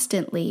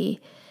constantly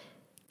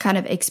kind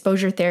of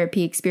exposure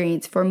therapy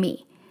experience for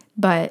me,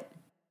 but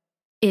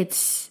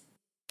it's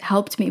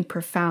helped me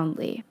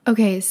profoundly.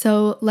 Okay,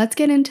 so let's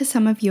get into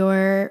some of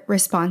your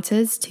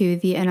responses to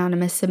the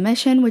anonymous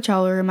submission, which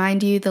I'll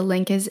remind you, the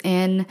link is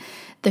in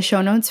the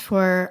show notes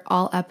for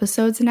all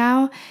episodes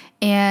now.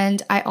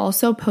 And I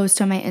also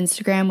post on my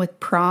Instagram with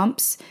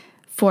prompts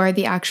for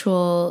the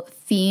actual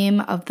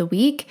theme of the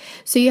week.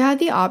 So you have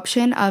the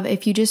option of,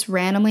 if you just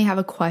randomly have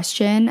a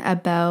question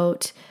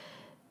about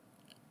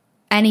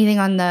anything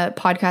on the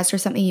podcast or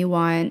something you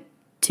want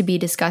to be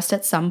discussed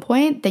at some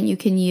point, then you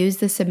can use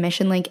the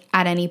submission link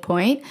at any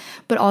point.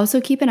 But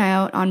also keep an eye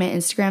out on my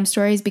Instagram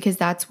stories, because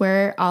that's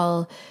where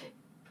I'll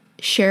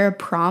share a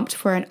prompt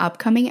for an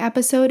upcoming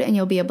episode, and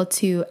you'll be able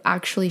to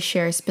actually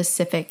share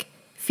specific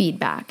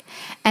feedback.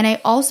 And I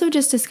also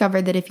just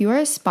discovered that if you are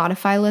a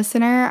Spotify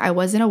listener, I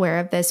wasn't aware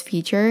of this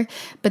feature,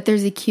 but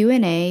there's a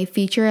Q&A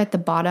feature at the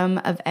bottom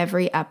of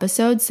every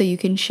episode, so you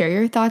can share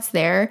your thoughts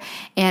there,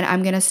 and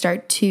I'm going to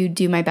start to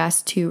do my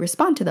best to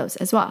respond to those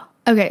as well.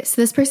 Okay,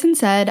 so this person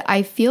said,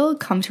 I feel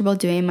comfortable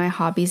doing my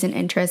hobbies and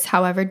interests,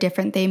 however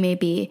different they may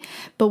be,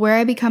 but where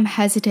I become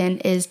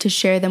hesitant is to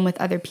share them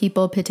with other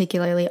people,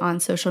 particularly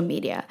on social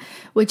media,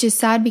 which is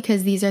sad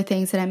because these are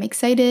things that I'm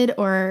excited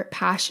or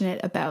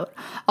passionate about.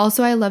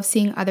 Also, I love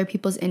seeing other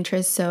people's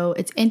interests, so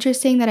it's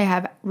interesting that I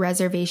have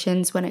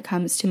reservations when it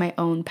comes to my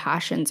own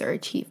passions or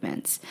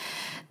achievements.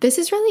 This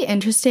is really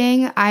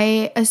interesting.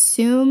 I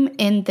assume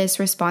in this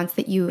response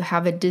that you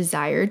have a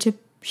desire to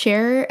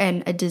share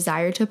and a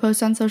desire to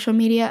post on social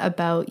media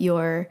about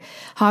your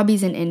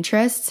hobbies and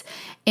interests.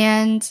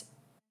 And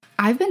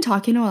I've been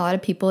talking to a lot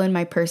of people in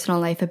my personal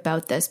life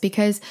about this,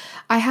 because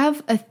I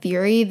have a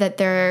theory that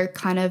there are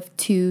kind of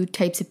two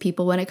types of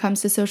people when it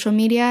comes to social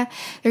media.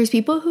 There's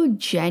people who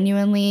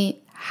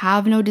genuinely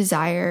have no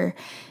desire.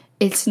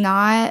 It's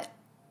not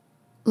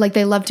like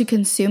they love to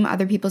consume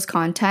other people's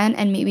content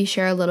and maybe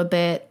share a little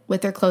bit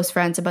with their close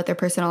friends about their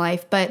personal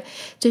life, but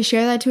to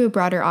share that to a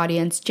broader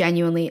audience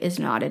genuinely is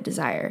not a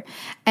desire.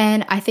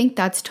 And I think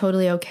that's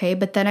totally okay.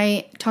 But then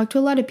I talk to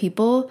a lot of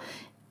people,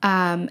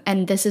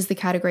 and this is the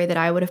category that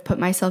I would have put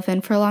myself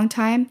in for a long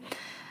time,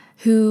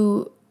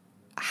 who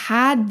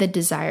had the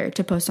desire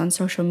to post on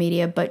social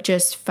media, but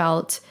just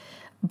felt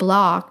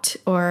blocked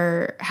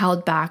or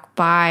held back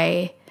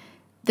by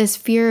this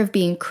fear of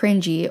being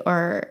cringy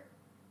or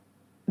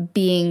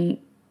being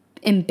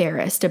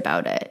embarrassed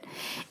about it.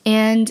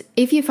 And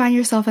if you find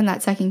yourself in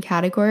that second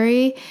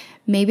category,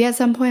 maybe at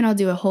some point I'll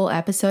do a whole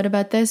episode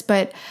about this,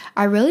 but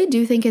I really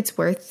do think it's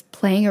worth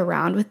playing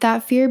around with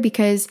that fear,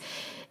 because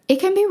it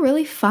can be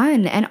really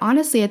fun. And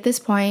honestly, at this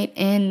point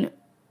in,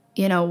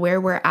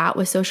 where we're at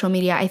with social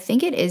media, I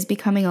think it is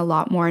becoming a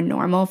lot more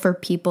normal for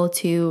people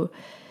to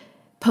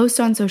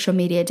post on social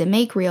media, to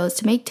make reels,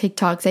 to make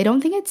TikToks. I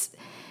don't think it's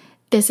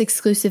this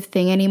exclusive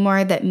thing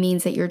anymore that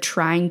means that you're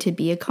trying to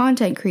be a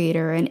content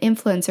creator, an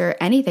influencer,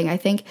 anything. I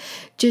think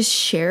just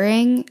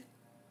sharing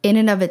in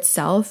and of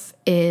itself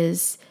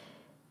is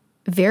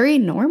very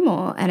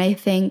normal. And I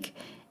think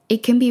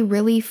it can be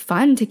really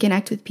fun to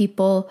connect with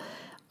people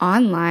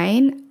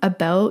online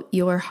about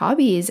your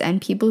hobbies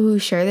and people who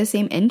share the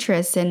same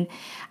interests and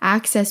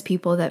access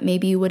people that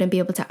maybe you wouldn't be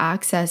able to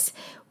access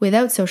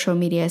without social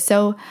media.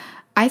 So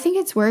I think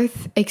it's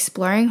worth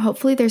exploring.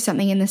 Hopefully there's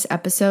something in this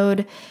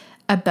episode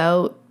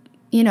about,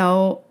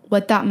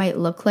 what that might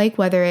look like,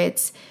 whether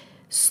it's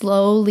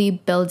slowly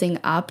building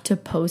up to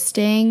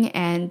posting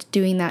and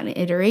doing that in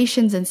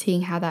iterations and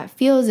seeing how that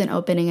feels and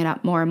opening it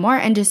up more and more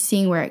and just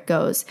seeing where it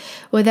goes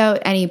without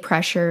any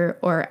pressure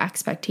or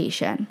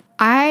expectation.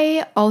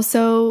 I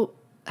also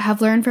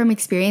have learned from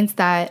experience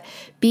that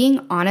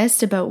being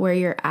honest about where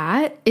you're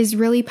at is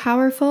really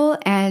powerful,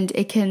 and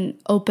it can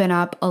open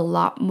up a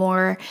lot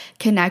more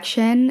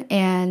connection,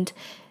 and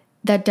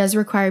that does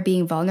require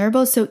being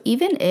vulnerable. So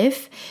even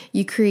if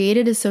you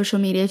created a social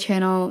media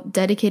channel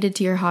dedicated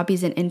to your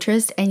hobbies and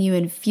interests, and you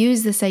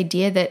infuse this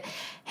idea that,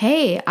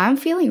 hey, I'm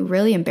feeling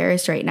really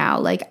embarrassed right now.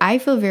 Like, I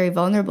feel very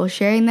vulnerable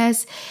sharing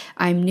this.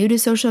 I'm new to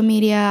social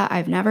media.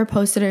 I've never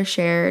posted or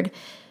shared.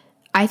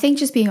 I think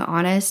just being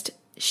honest,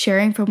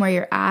 sharing from where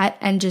you're at,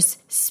 and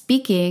just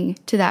speaking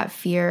to that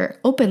fear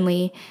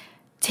openly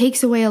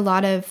takes away a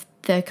lot of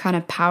the kind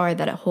of power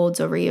that it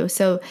holds over you.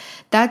 So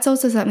that's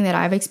also something that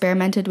I've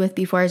experimented with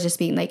before, is just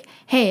being like,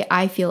 hey,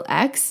 I feel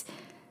X,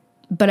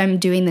 but I'm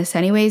doing this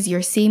anyways.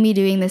 You're seeing me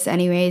doing this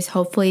anyways.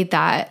 Hopefully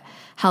that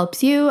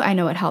helps you. I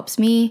know it helps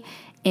me.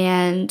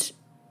 And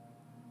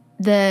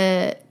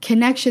the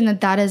connection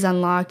that has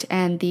unlocked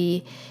and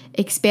the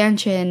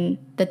expansion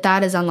that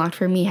has unlocked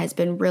for me has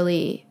been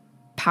really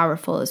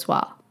powerful as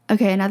well.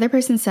 Okay, another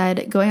person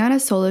said, going on a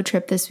solo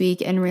trip this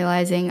week and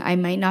realizing I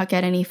might not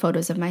get any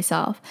photos of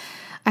myself.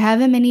 I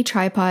have a mini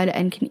tripod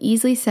and can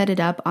easily set it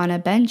up on a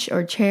bench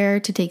or chair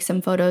to take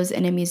some photos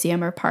in a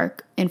museum or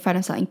park in front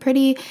of something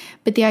pretty,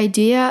 but the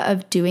idea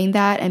of doing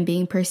that and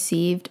being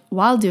perceived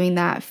while doing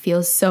that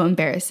feels so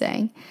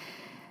embarrassing.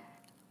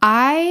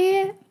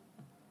 I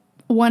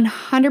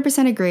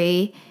 100%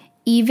 agree.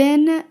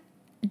 Even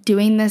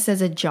doing this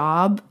as a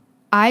job,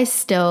 I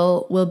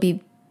still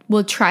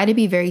will try to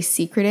be very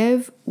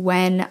secretive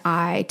when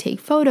I take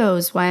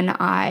photos, when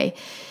I'm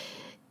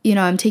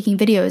taking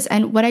videos.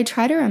 And what I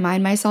try to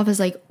remind myself is,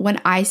 like,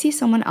 when I see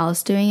someone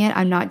else doing it,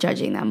 I'm not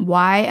judging them.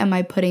 Why am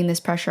I putting this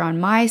pressure on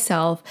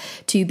myself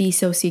to be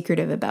so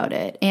secretive about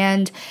it?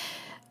 And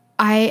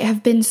I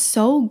have been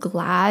so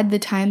glad the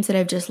times that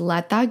I've just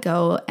let that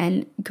go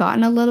and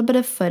gotten a little bit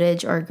of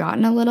footage or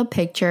gotten a little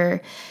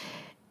picture,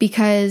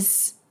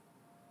 because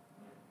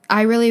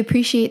I really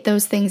appreciate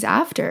those things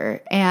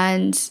after.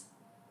 And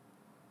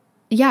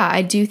yeah,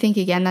 I do think,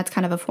 again, that's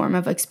kind of a form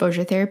of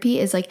exposure therapy,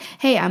 is like,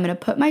 hey, I'm going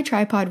to put my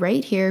tripod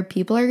right here.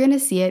 People are going to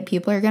see it.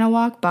 People are going to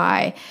walk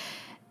by.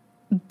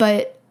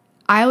 But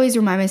I always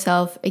remind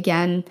myself,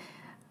 again,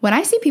 when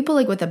I see people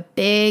like with a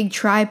big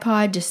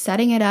tripod, just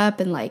setting it up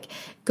and like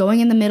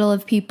going in the middle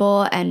of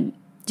people and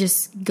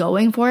just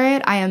going for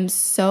it, I'm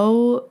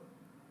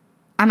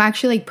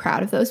actually like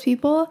proud of those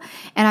people,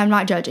 and I'm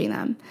not judging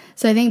them.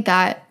 So I think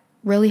that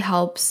really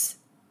helps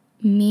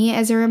me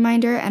as a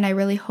reminder, and I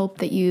really hope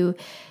that you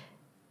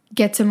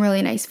get some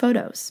really nice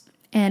photos,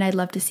 and I'd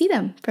love to see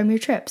them from your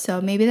trip.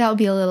 So maybe that'll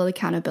be a little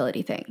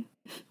accountability thing,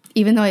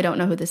 even though I don't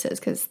know who this is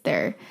because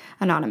they're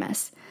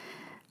anonymous.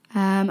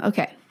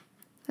 Okay,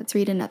 let's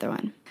read another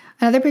one.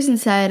 Another person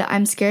said,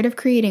 I'm scared of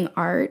creating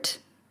art,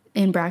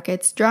 in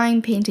brackets,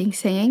 drawing, painting,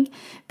 singing,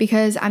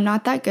 because I'm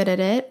not that good at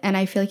it, and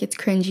I feel like it's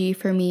cringy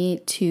for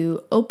me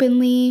to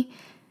openly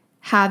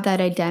have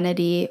that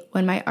identity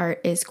when my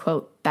art is,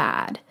 quote,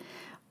 bad.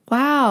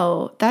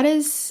 Wow, that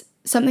is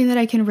something that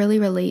I can really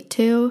relate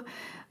to.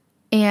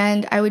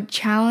 And I would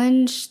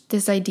challenge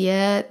this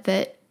idea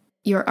that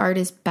your art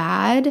is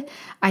bad.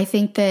 I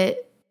think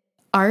that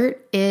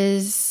art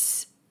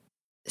is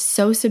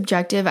so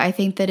subjective. I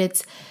think that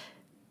it's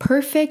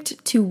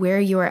perfect to where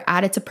you are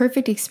at. It's a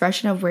perfect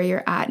expression of where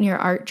you're at in your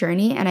art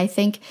journey. And I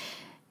think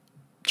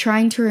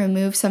trying to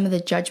remove some of the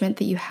judgment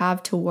that you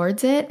have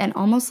towards it and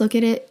almost look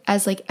at it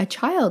as like a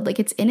child, like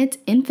it's in its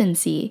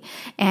infancy.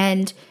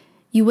 And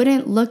you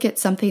wouldn't look at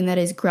something that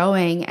is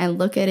growing and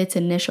look at its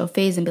initial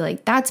phase and be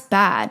like, that's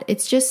bad.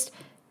 It's just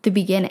the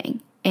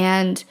beginning.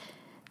 And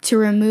to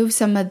remove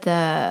some of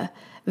the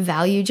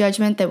value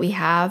judgment that we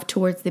have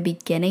towards the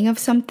beginning of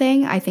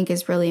something, I think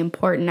is really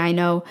important. I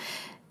know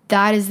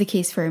that is the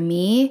case for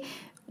me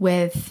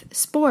with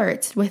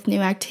sports, with new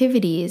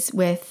activities,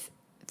 with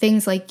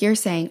things like you're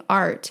saying,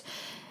 art,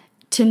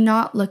 to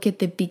not look at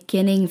the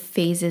beginning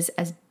phases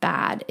as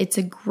bad. It's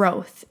a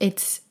growth.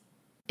 It's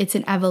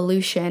an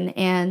evolution,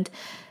 and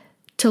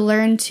to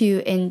learn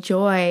to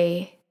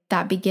enjoy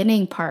that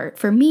beginning part.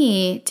 For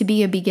me, to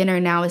be a beginner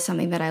now is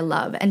something that I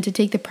love, and to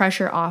take the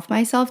pressure off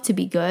myself to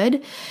be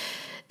good.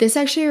 This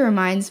actually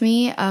reminds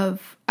me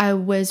of, I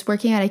was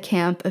working at a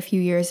camp a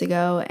few years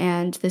ago,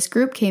 and this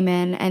group came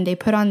in and they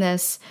put on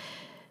this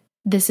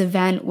this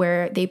event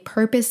where they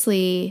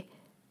purposely,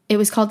 it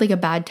was called like a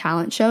bad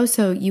talent show.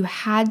 So you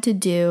had to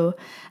do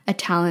a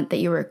talent that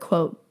you were,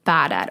 quote,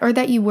 bad at, or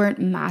that you weren't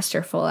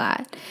masterful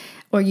at,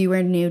 or you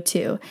were new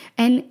to.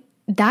 And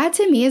that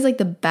to me is like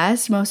the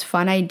best, most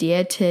fun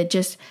idea to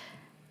just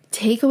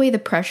take away the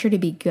pressure to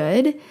be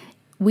good.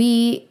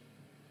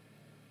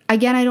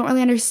 Again, I don't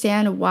really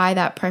understand why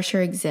that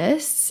pressure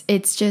exists.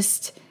 It's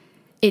just,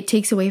 it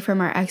takes away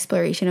from our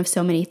exploration of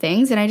so many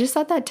things. And I just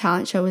thought that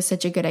talent show was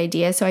such a good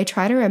idea. So I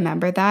try to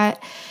remember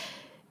that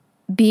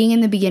being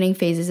in the beginning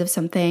phases of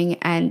something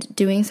and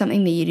doing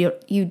something that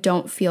you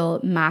don't feel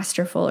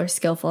masterful or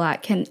skillful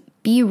at can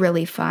be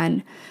really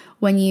fun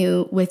when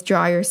you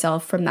withdraw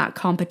yourself from that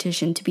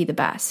competition to be the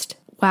best.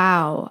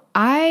 Wow,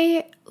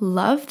 I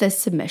love this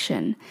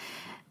submission.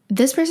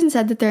 This person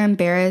said that they're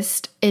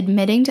embarrassed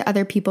admitting to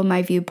other people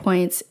my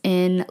viewpoints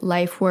in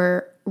life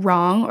were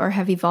wrong or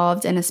have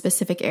evolved in a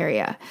specific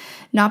area.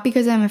 Not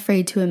because I'm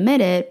afraid to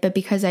admit it, but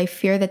because I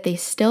fear that they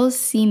still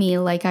see me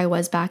like I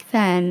was back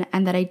then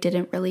and that I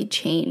didn't really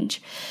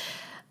change.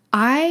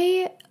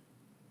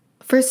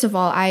 First of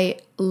all, I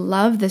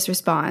love this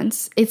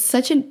response. It's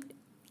such a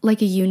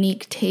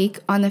unique take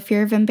on the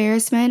fear of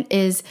embarrassment,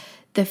 is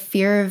the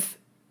fear of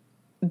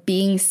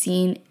being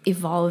seen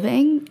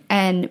evolving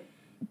and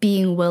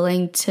being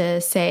willing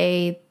to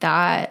say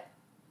that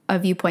a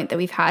viewpoint that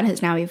we've had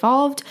has now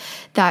evolved,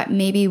 that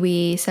maybe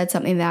we said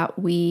something that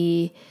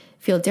we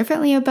feel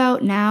differently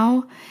about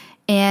now.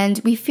 And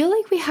we feel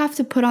like we have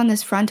to put on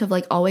this front of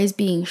like always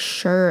being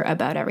sure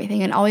about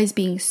everything and always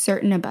being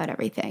certain about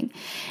everything.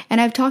 And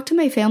I've talked to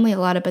my family a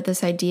lot about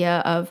this idea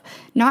of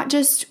not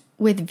just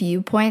with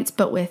viewpoints,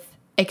 but with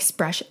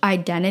expression,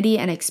 identity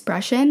and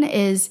expression,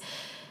 is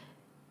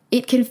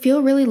it can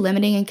feel really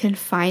limiting and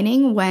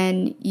confining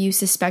when you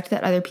suspect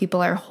that other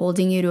people are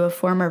holding you to a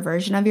former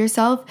version of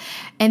yourself.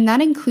 And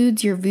that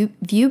includes your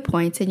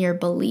viewpoints and your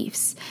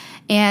beliefs.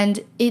 And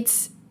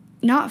it's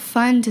not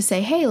fun to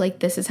say, hey, like,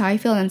 this is how I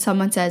feel. And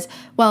someone says,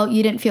 well,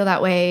 you didn't feel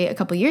that way a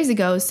couple years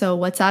ago, so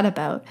what's that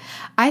about?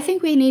 I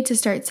think we need to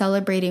start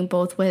celebrating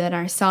both within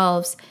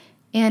ourselves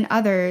and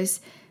others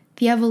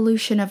the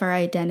evolution of our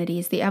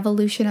identities, the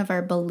evolution of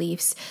our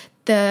beliefs,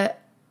 the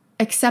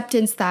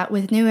acceptance that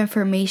with new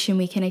information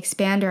we can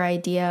expand our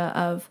idea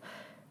of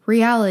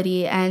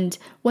reality and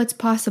what's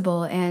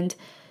possible and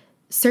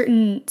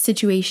certain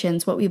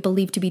situations, what we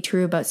believe to be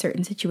true about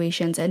certain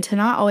situations, and to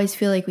not always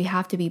feel like we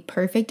have to be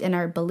perfect in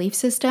our belief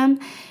system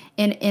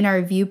and in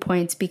our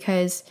viewpoints,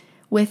 because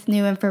with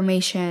new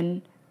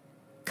information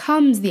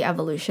comes the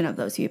evolution of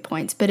those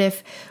viewpoints. But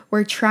if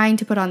we're trying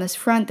to put on this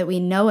front that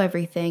we know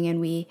everything and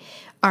we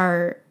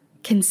are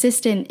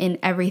consistent in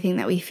everything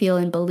that we feel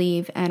and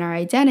believe and our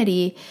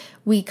identity,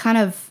 we kind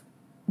of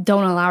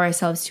don't allow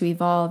ourselves to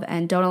evolve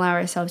and don't allow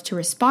ourselves to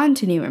respond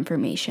to new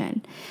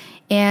information.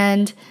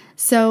 And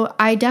so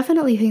I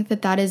definitely think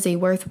that that is a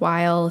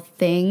worthwhile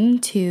thing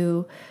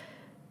to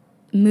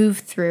move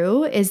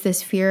through, is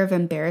this fear of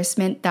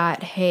embarrassment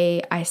that,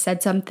 hey, I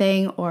said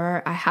something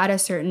or I had a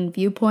certain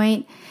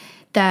viewpoint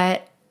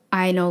that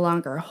I no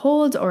longer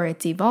hold or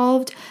it's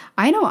evolved.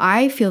 I know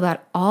I feel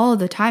that all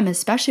the time,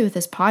 especially with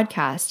this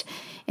podcast.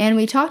 And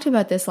we talked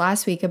about this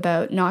last week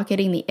about not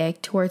getting the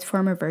ick towards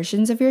former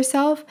versions of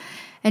yourself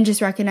and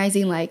just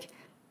recognizing like,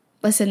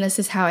 listen, this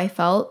is how I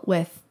felt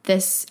with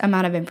this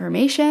amount of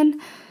information.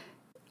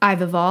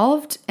 I've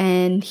evolved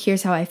and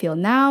here's how I feel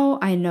now.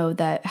 I know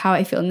that how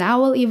I feel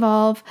now will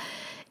evolve.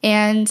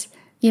 And,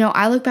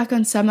 I look back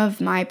on some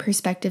of my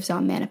perspectives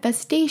on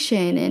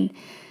manifestation and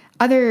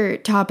other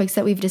topics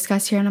that we've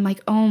discussed here, and I'm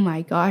like, oh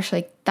my gosh,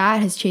 like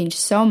that has changed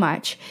so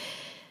much.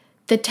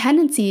 The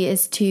tendency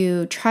is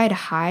to try to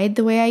hide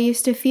the way I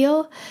used to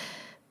feel,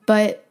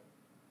 but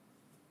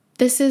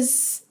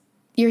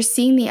you're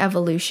seeing the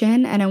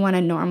evolution, and I want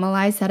to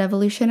normalize that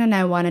evolution, and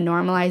I want to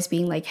normalize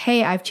being like,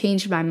 hey, I've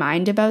changed my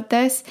mind about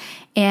this,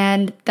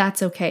 and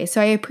that's okay. So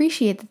I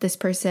appreciate that this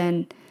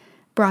person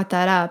brought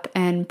that up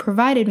and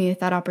provided me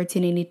with that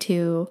opportunity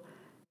to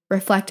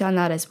reflect on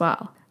that as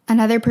well.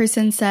 Another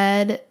person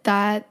said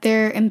that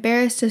they're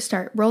embarrassed to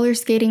start roller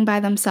skating by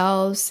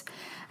themselves.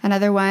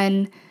 Another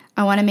one,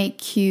 I want to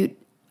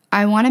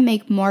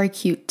make more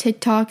cute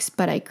TikToks,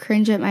 but I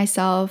cringe at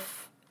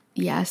myself.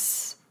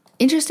 Yes.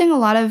 Interesting, a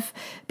lot of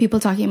people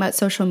talking about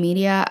social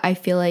media. I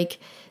feel like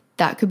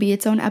that could be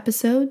its own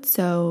episode,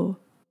 so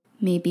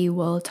maybe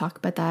we'll talk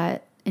about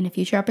that in a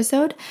future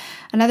episode.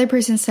 Another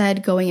person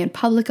said going in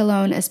public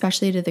alone,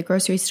 especially to the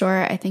grocery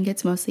store. I think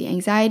it's mostly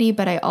anxiety,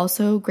 but I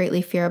also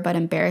greatly fear about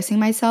embarrassing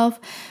myself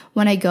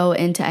when I go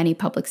into any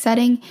public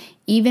setting,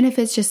 even if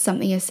it's just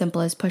something as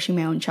simple as pushing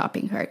my own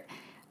shopping cart.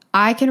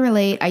 I can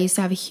relate. I used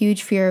to have a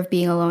huge fear of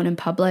being alone in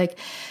public,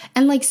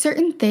 and like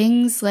certain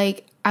things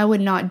like I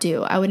would not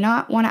do. I would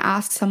not want to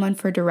ask someone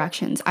for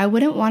directions. I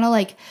wouldn't want to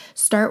like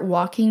start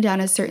walking down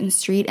a certain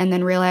street and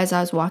then realize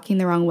I was walking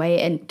the wrong way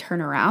and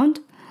turn around.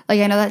 Like,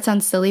 I know that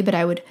sounds silly, but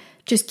I would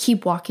just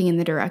keep walking in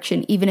the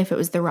direction, even if it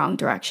was the wrong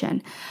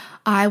direction.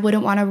 I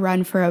wouldn't want to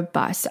run for a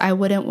bus. I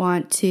wouldn't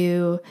want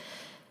to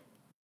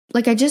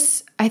like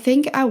I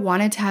think I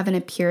wanted to have an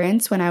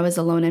appearance when I was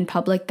alone in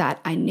public that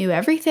I knew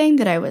everything,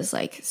 that I was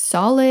like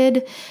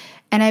solid,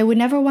 and I would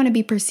never want to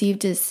be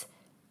perceived as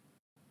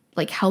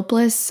like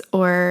helpless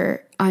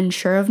or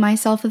unsure of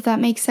myself, if that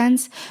makes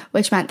sense,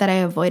 which meant that I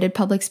avoided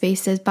public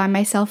spaces by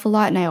myself a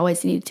lot and I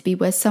always needed to be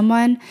with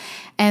someone.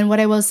 And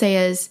what I will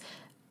say is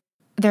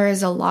there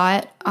is a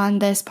lot on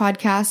this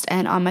podcast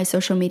and on my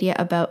social media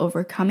about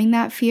overcoming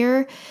that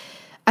fear.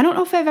 I don't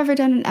know if I've ever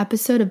done an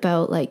episode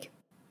about like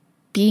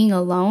being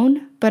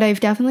alone, but I've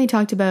definitely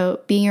talked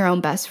about being your own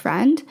best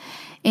friend.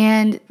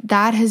 And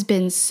that has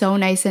been so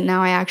nice. And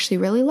now I actually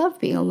really love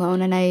being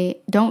alone and I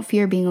don't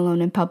fear being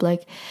alone in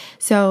public.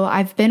 So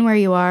I've been where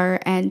you are,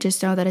 and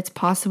just know that it's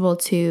possible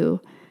to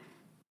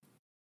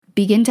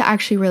begin to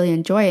actually really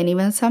enjoy it and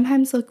even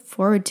sometimes look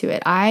forward to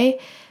it. I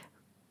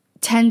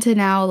tend to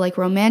now like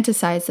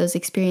romanticize those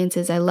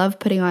experiences. I love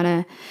putting on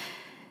a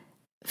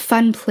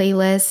fun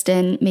playlist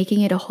and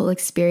making it a whole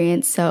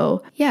experience.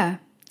 So yeah,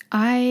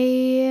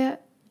 I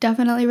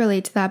definitely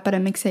relate to that, but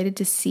I'm excited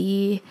to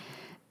see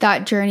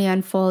that journey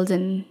unfold,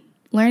 and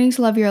learning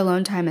to love your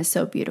alone time is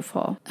so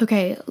beautiful.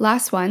 Okay,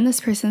 last one.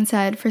 This person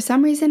said, for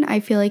some reason,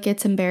 I feel like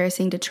it's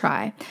embarrassing to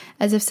try,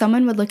 as if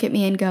someone would look at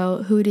me and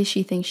go, who does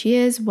she think she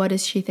is? What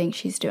does she think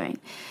she's doing?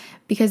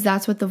 Because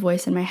that's what the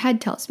voice in my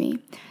head tells me.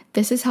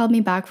 This has held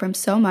me back from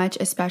so much,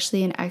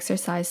 especially in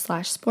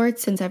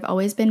exercise/sports. Since I've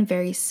always been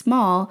very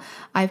small,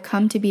 I've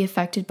come to be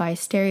affected by a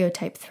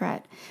stereotype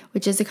threat,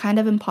 which is a kind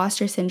of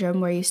imposter syndrome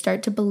where you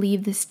start to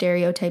believe the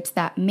stereotypes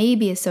that may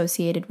be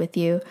associated with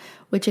you,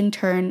 which in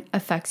turn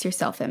affects your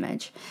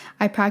self-image.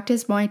 I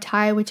practice Muay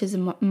Thai, which is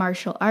a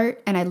martial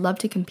art, and I'd love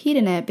to compete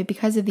in it, but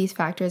because of these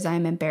factors, I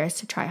am embarrassed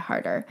to try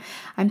harder.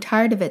 I'm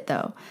tired of it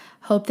though.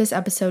 Hope this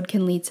episode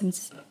can lead to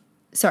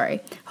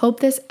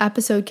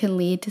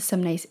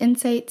some nice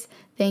insights.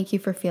 Thank you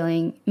for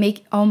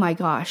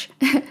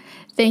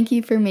Thank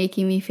you for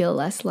making me feel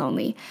less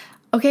lonely.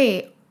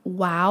 Okay,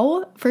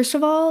 wow. First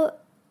of all,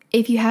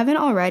 if you haven't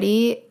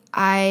already,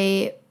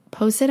 I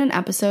posted an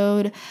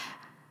episode,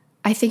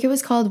 I think it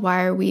was called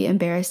Why Are We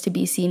Embarrassed to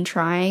Be Seen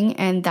Trying?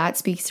 And that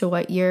speaks to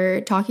what you're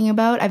talking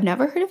about. I've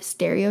never heard of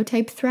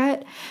stereotype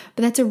threat,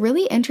 but that's a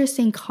really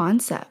interesting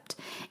concept.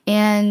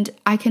 And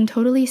I can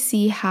totally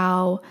see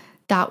how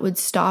that would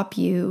stop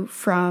you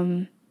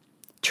from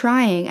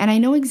trying. And I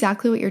know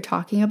exactly what you're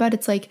talking about.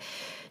 It's like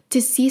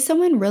to see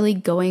someone really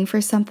going for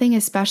something,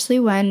 especially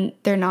when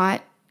they're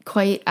not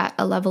quite at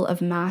a level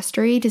of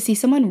mastery, to see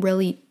someone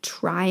really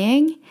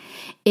trying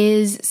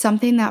is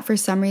something that for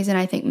some reason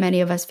I think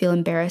many of us feel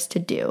embarrassed to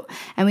do.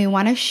 And we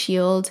want to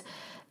shield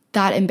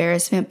that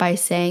embarrassment by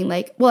saying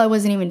like, well, I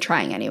wasn't even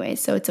trying anyway,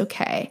 so it's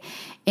okay.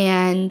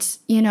 And,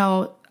 you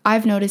know,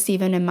 I've noticed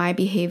even in my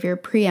behavior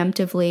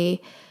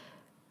preemptively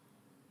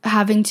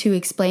having to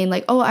explain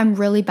like, oh, I'm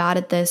really bad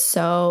at this,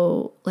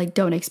 so like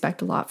don't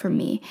expect a lot from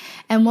me.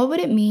 And what would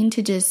it mean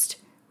to just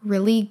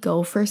really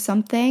go for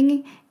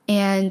something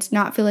and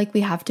not feel like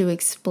we have to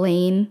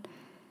explain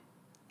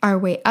our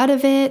way out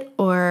of it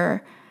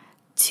or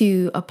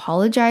to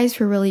apologize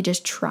for really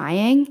just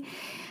trying?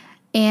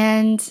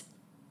 And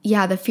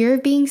yeah, the fear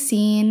of being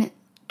seen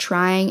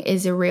trying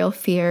is a real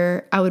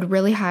fear. I would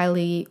really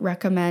highly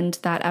recommend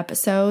that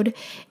episode,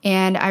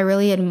 and I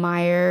really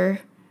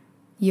admire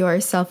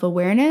your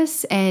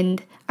self-awareness,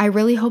 and I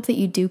really hope that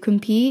you do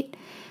compete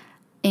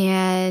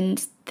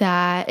and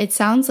that it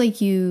sounds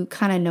like you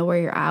kind of know where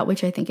you're at,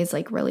 which I think is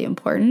like really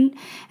important.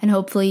 And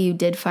hopefully you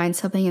did find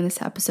something in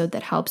this episode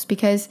that helps,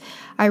 because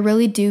I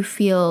really do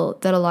feel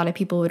that a lot of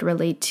people would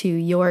relate to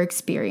your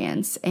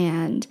experience.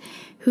 And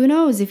who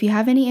knows, if you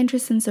have any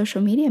interest in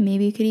social media,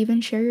 maybe you could even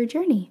share your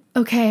journey.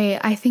 Okay,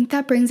 I think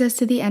that brings us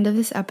to the end of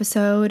this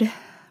episode.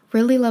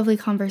 Really lovely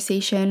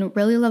conversation,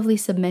 really lovely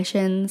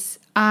submissions.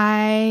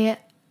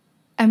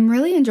 I'm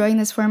really enjoying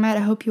this format. I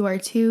hope you are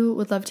too.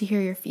 Would love to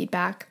hear your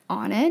feedback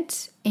on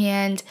it.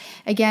 And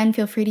again,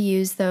 feel free to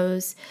use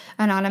those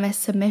anonymous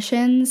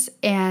submissions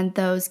and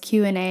those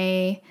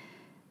Q&A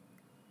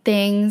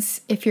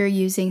things if you're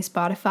using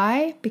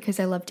Spotify, because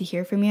I love to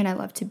hear from you and I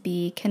love to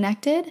be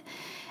connected.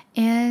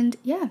 And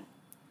yeah,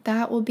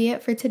 that will be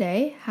it for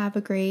today. Have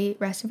a great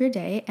rest of your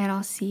day, and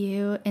I'll see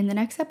you in the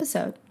next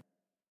episode.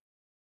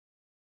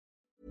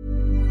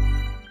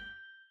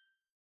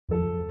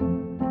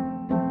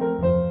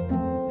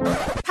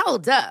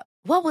 Hold up.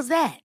 What was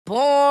that?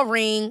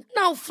 Boring.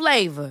 No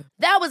flavor.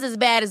 That was as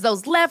bad as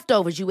those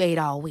leftovers you ate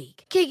all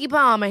week. Keke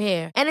Palmer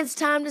here. And it's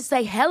time to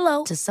say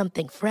hello to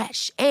something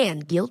fresh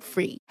and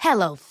guilt-free.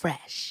 Hello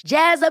Fresh.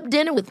 Jazz up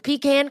dinner with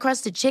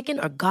pecan-crusted chicken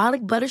or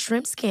garlic butter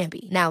shrimp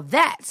scampi. Now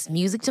that's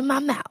music to my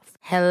mouth.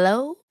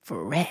 Hello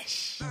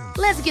Fresh.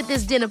 Let's get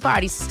this dinner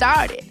party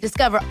started.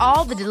 Discover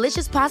all the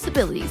delicious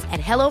possibilities at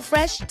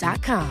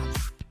HelloFresh.com.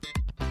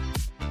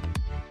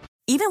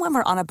 Even when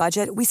we're on a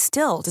budget, we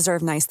still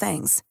deserve nice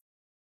things.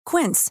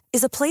 Quince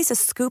is a place to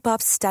scoop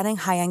up stunning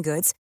high-end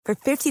goods for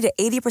 50 to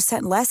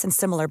 80% less than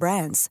similar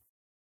brands.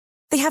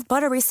 They have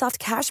buttery soft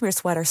cashmere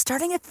sweaters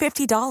starting at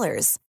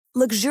 $50,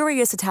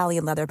 luxurious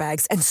Italian leather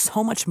bags, and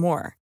so much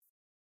more.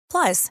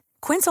 Plus,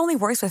 Quince only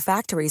works with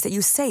factories that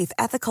use safe,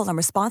 ethical, and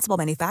responsible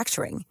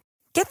manufacturing.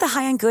 Get the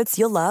high-end goods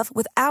you'll love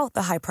without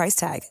the high price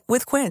tag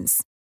with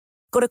Quince.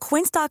 Go to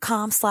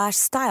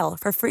quince.com/style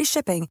for free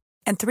shipping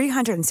and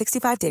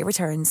 365-day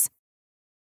returns.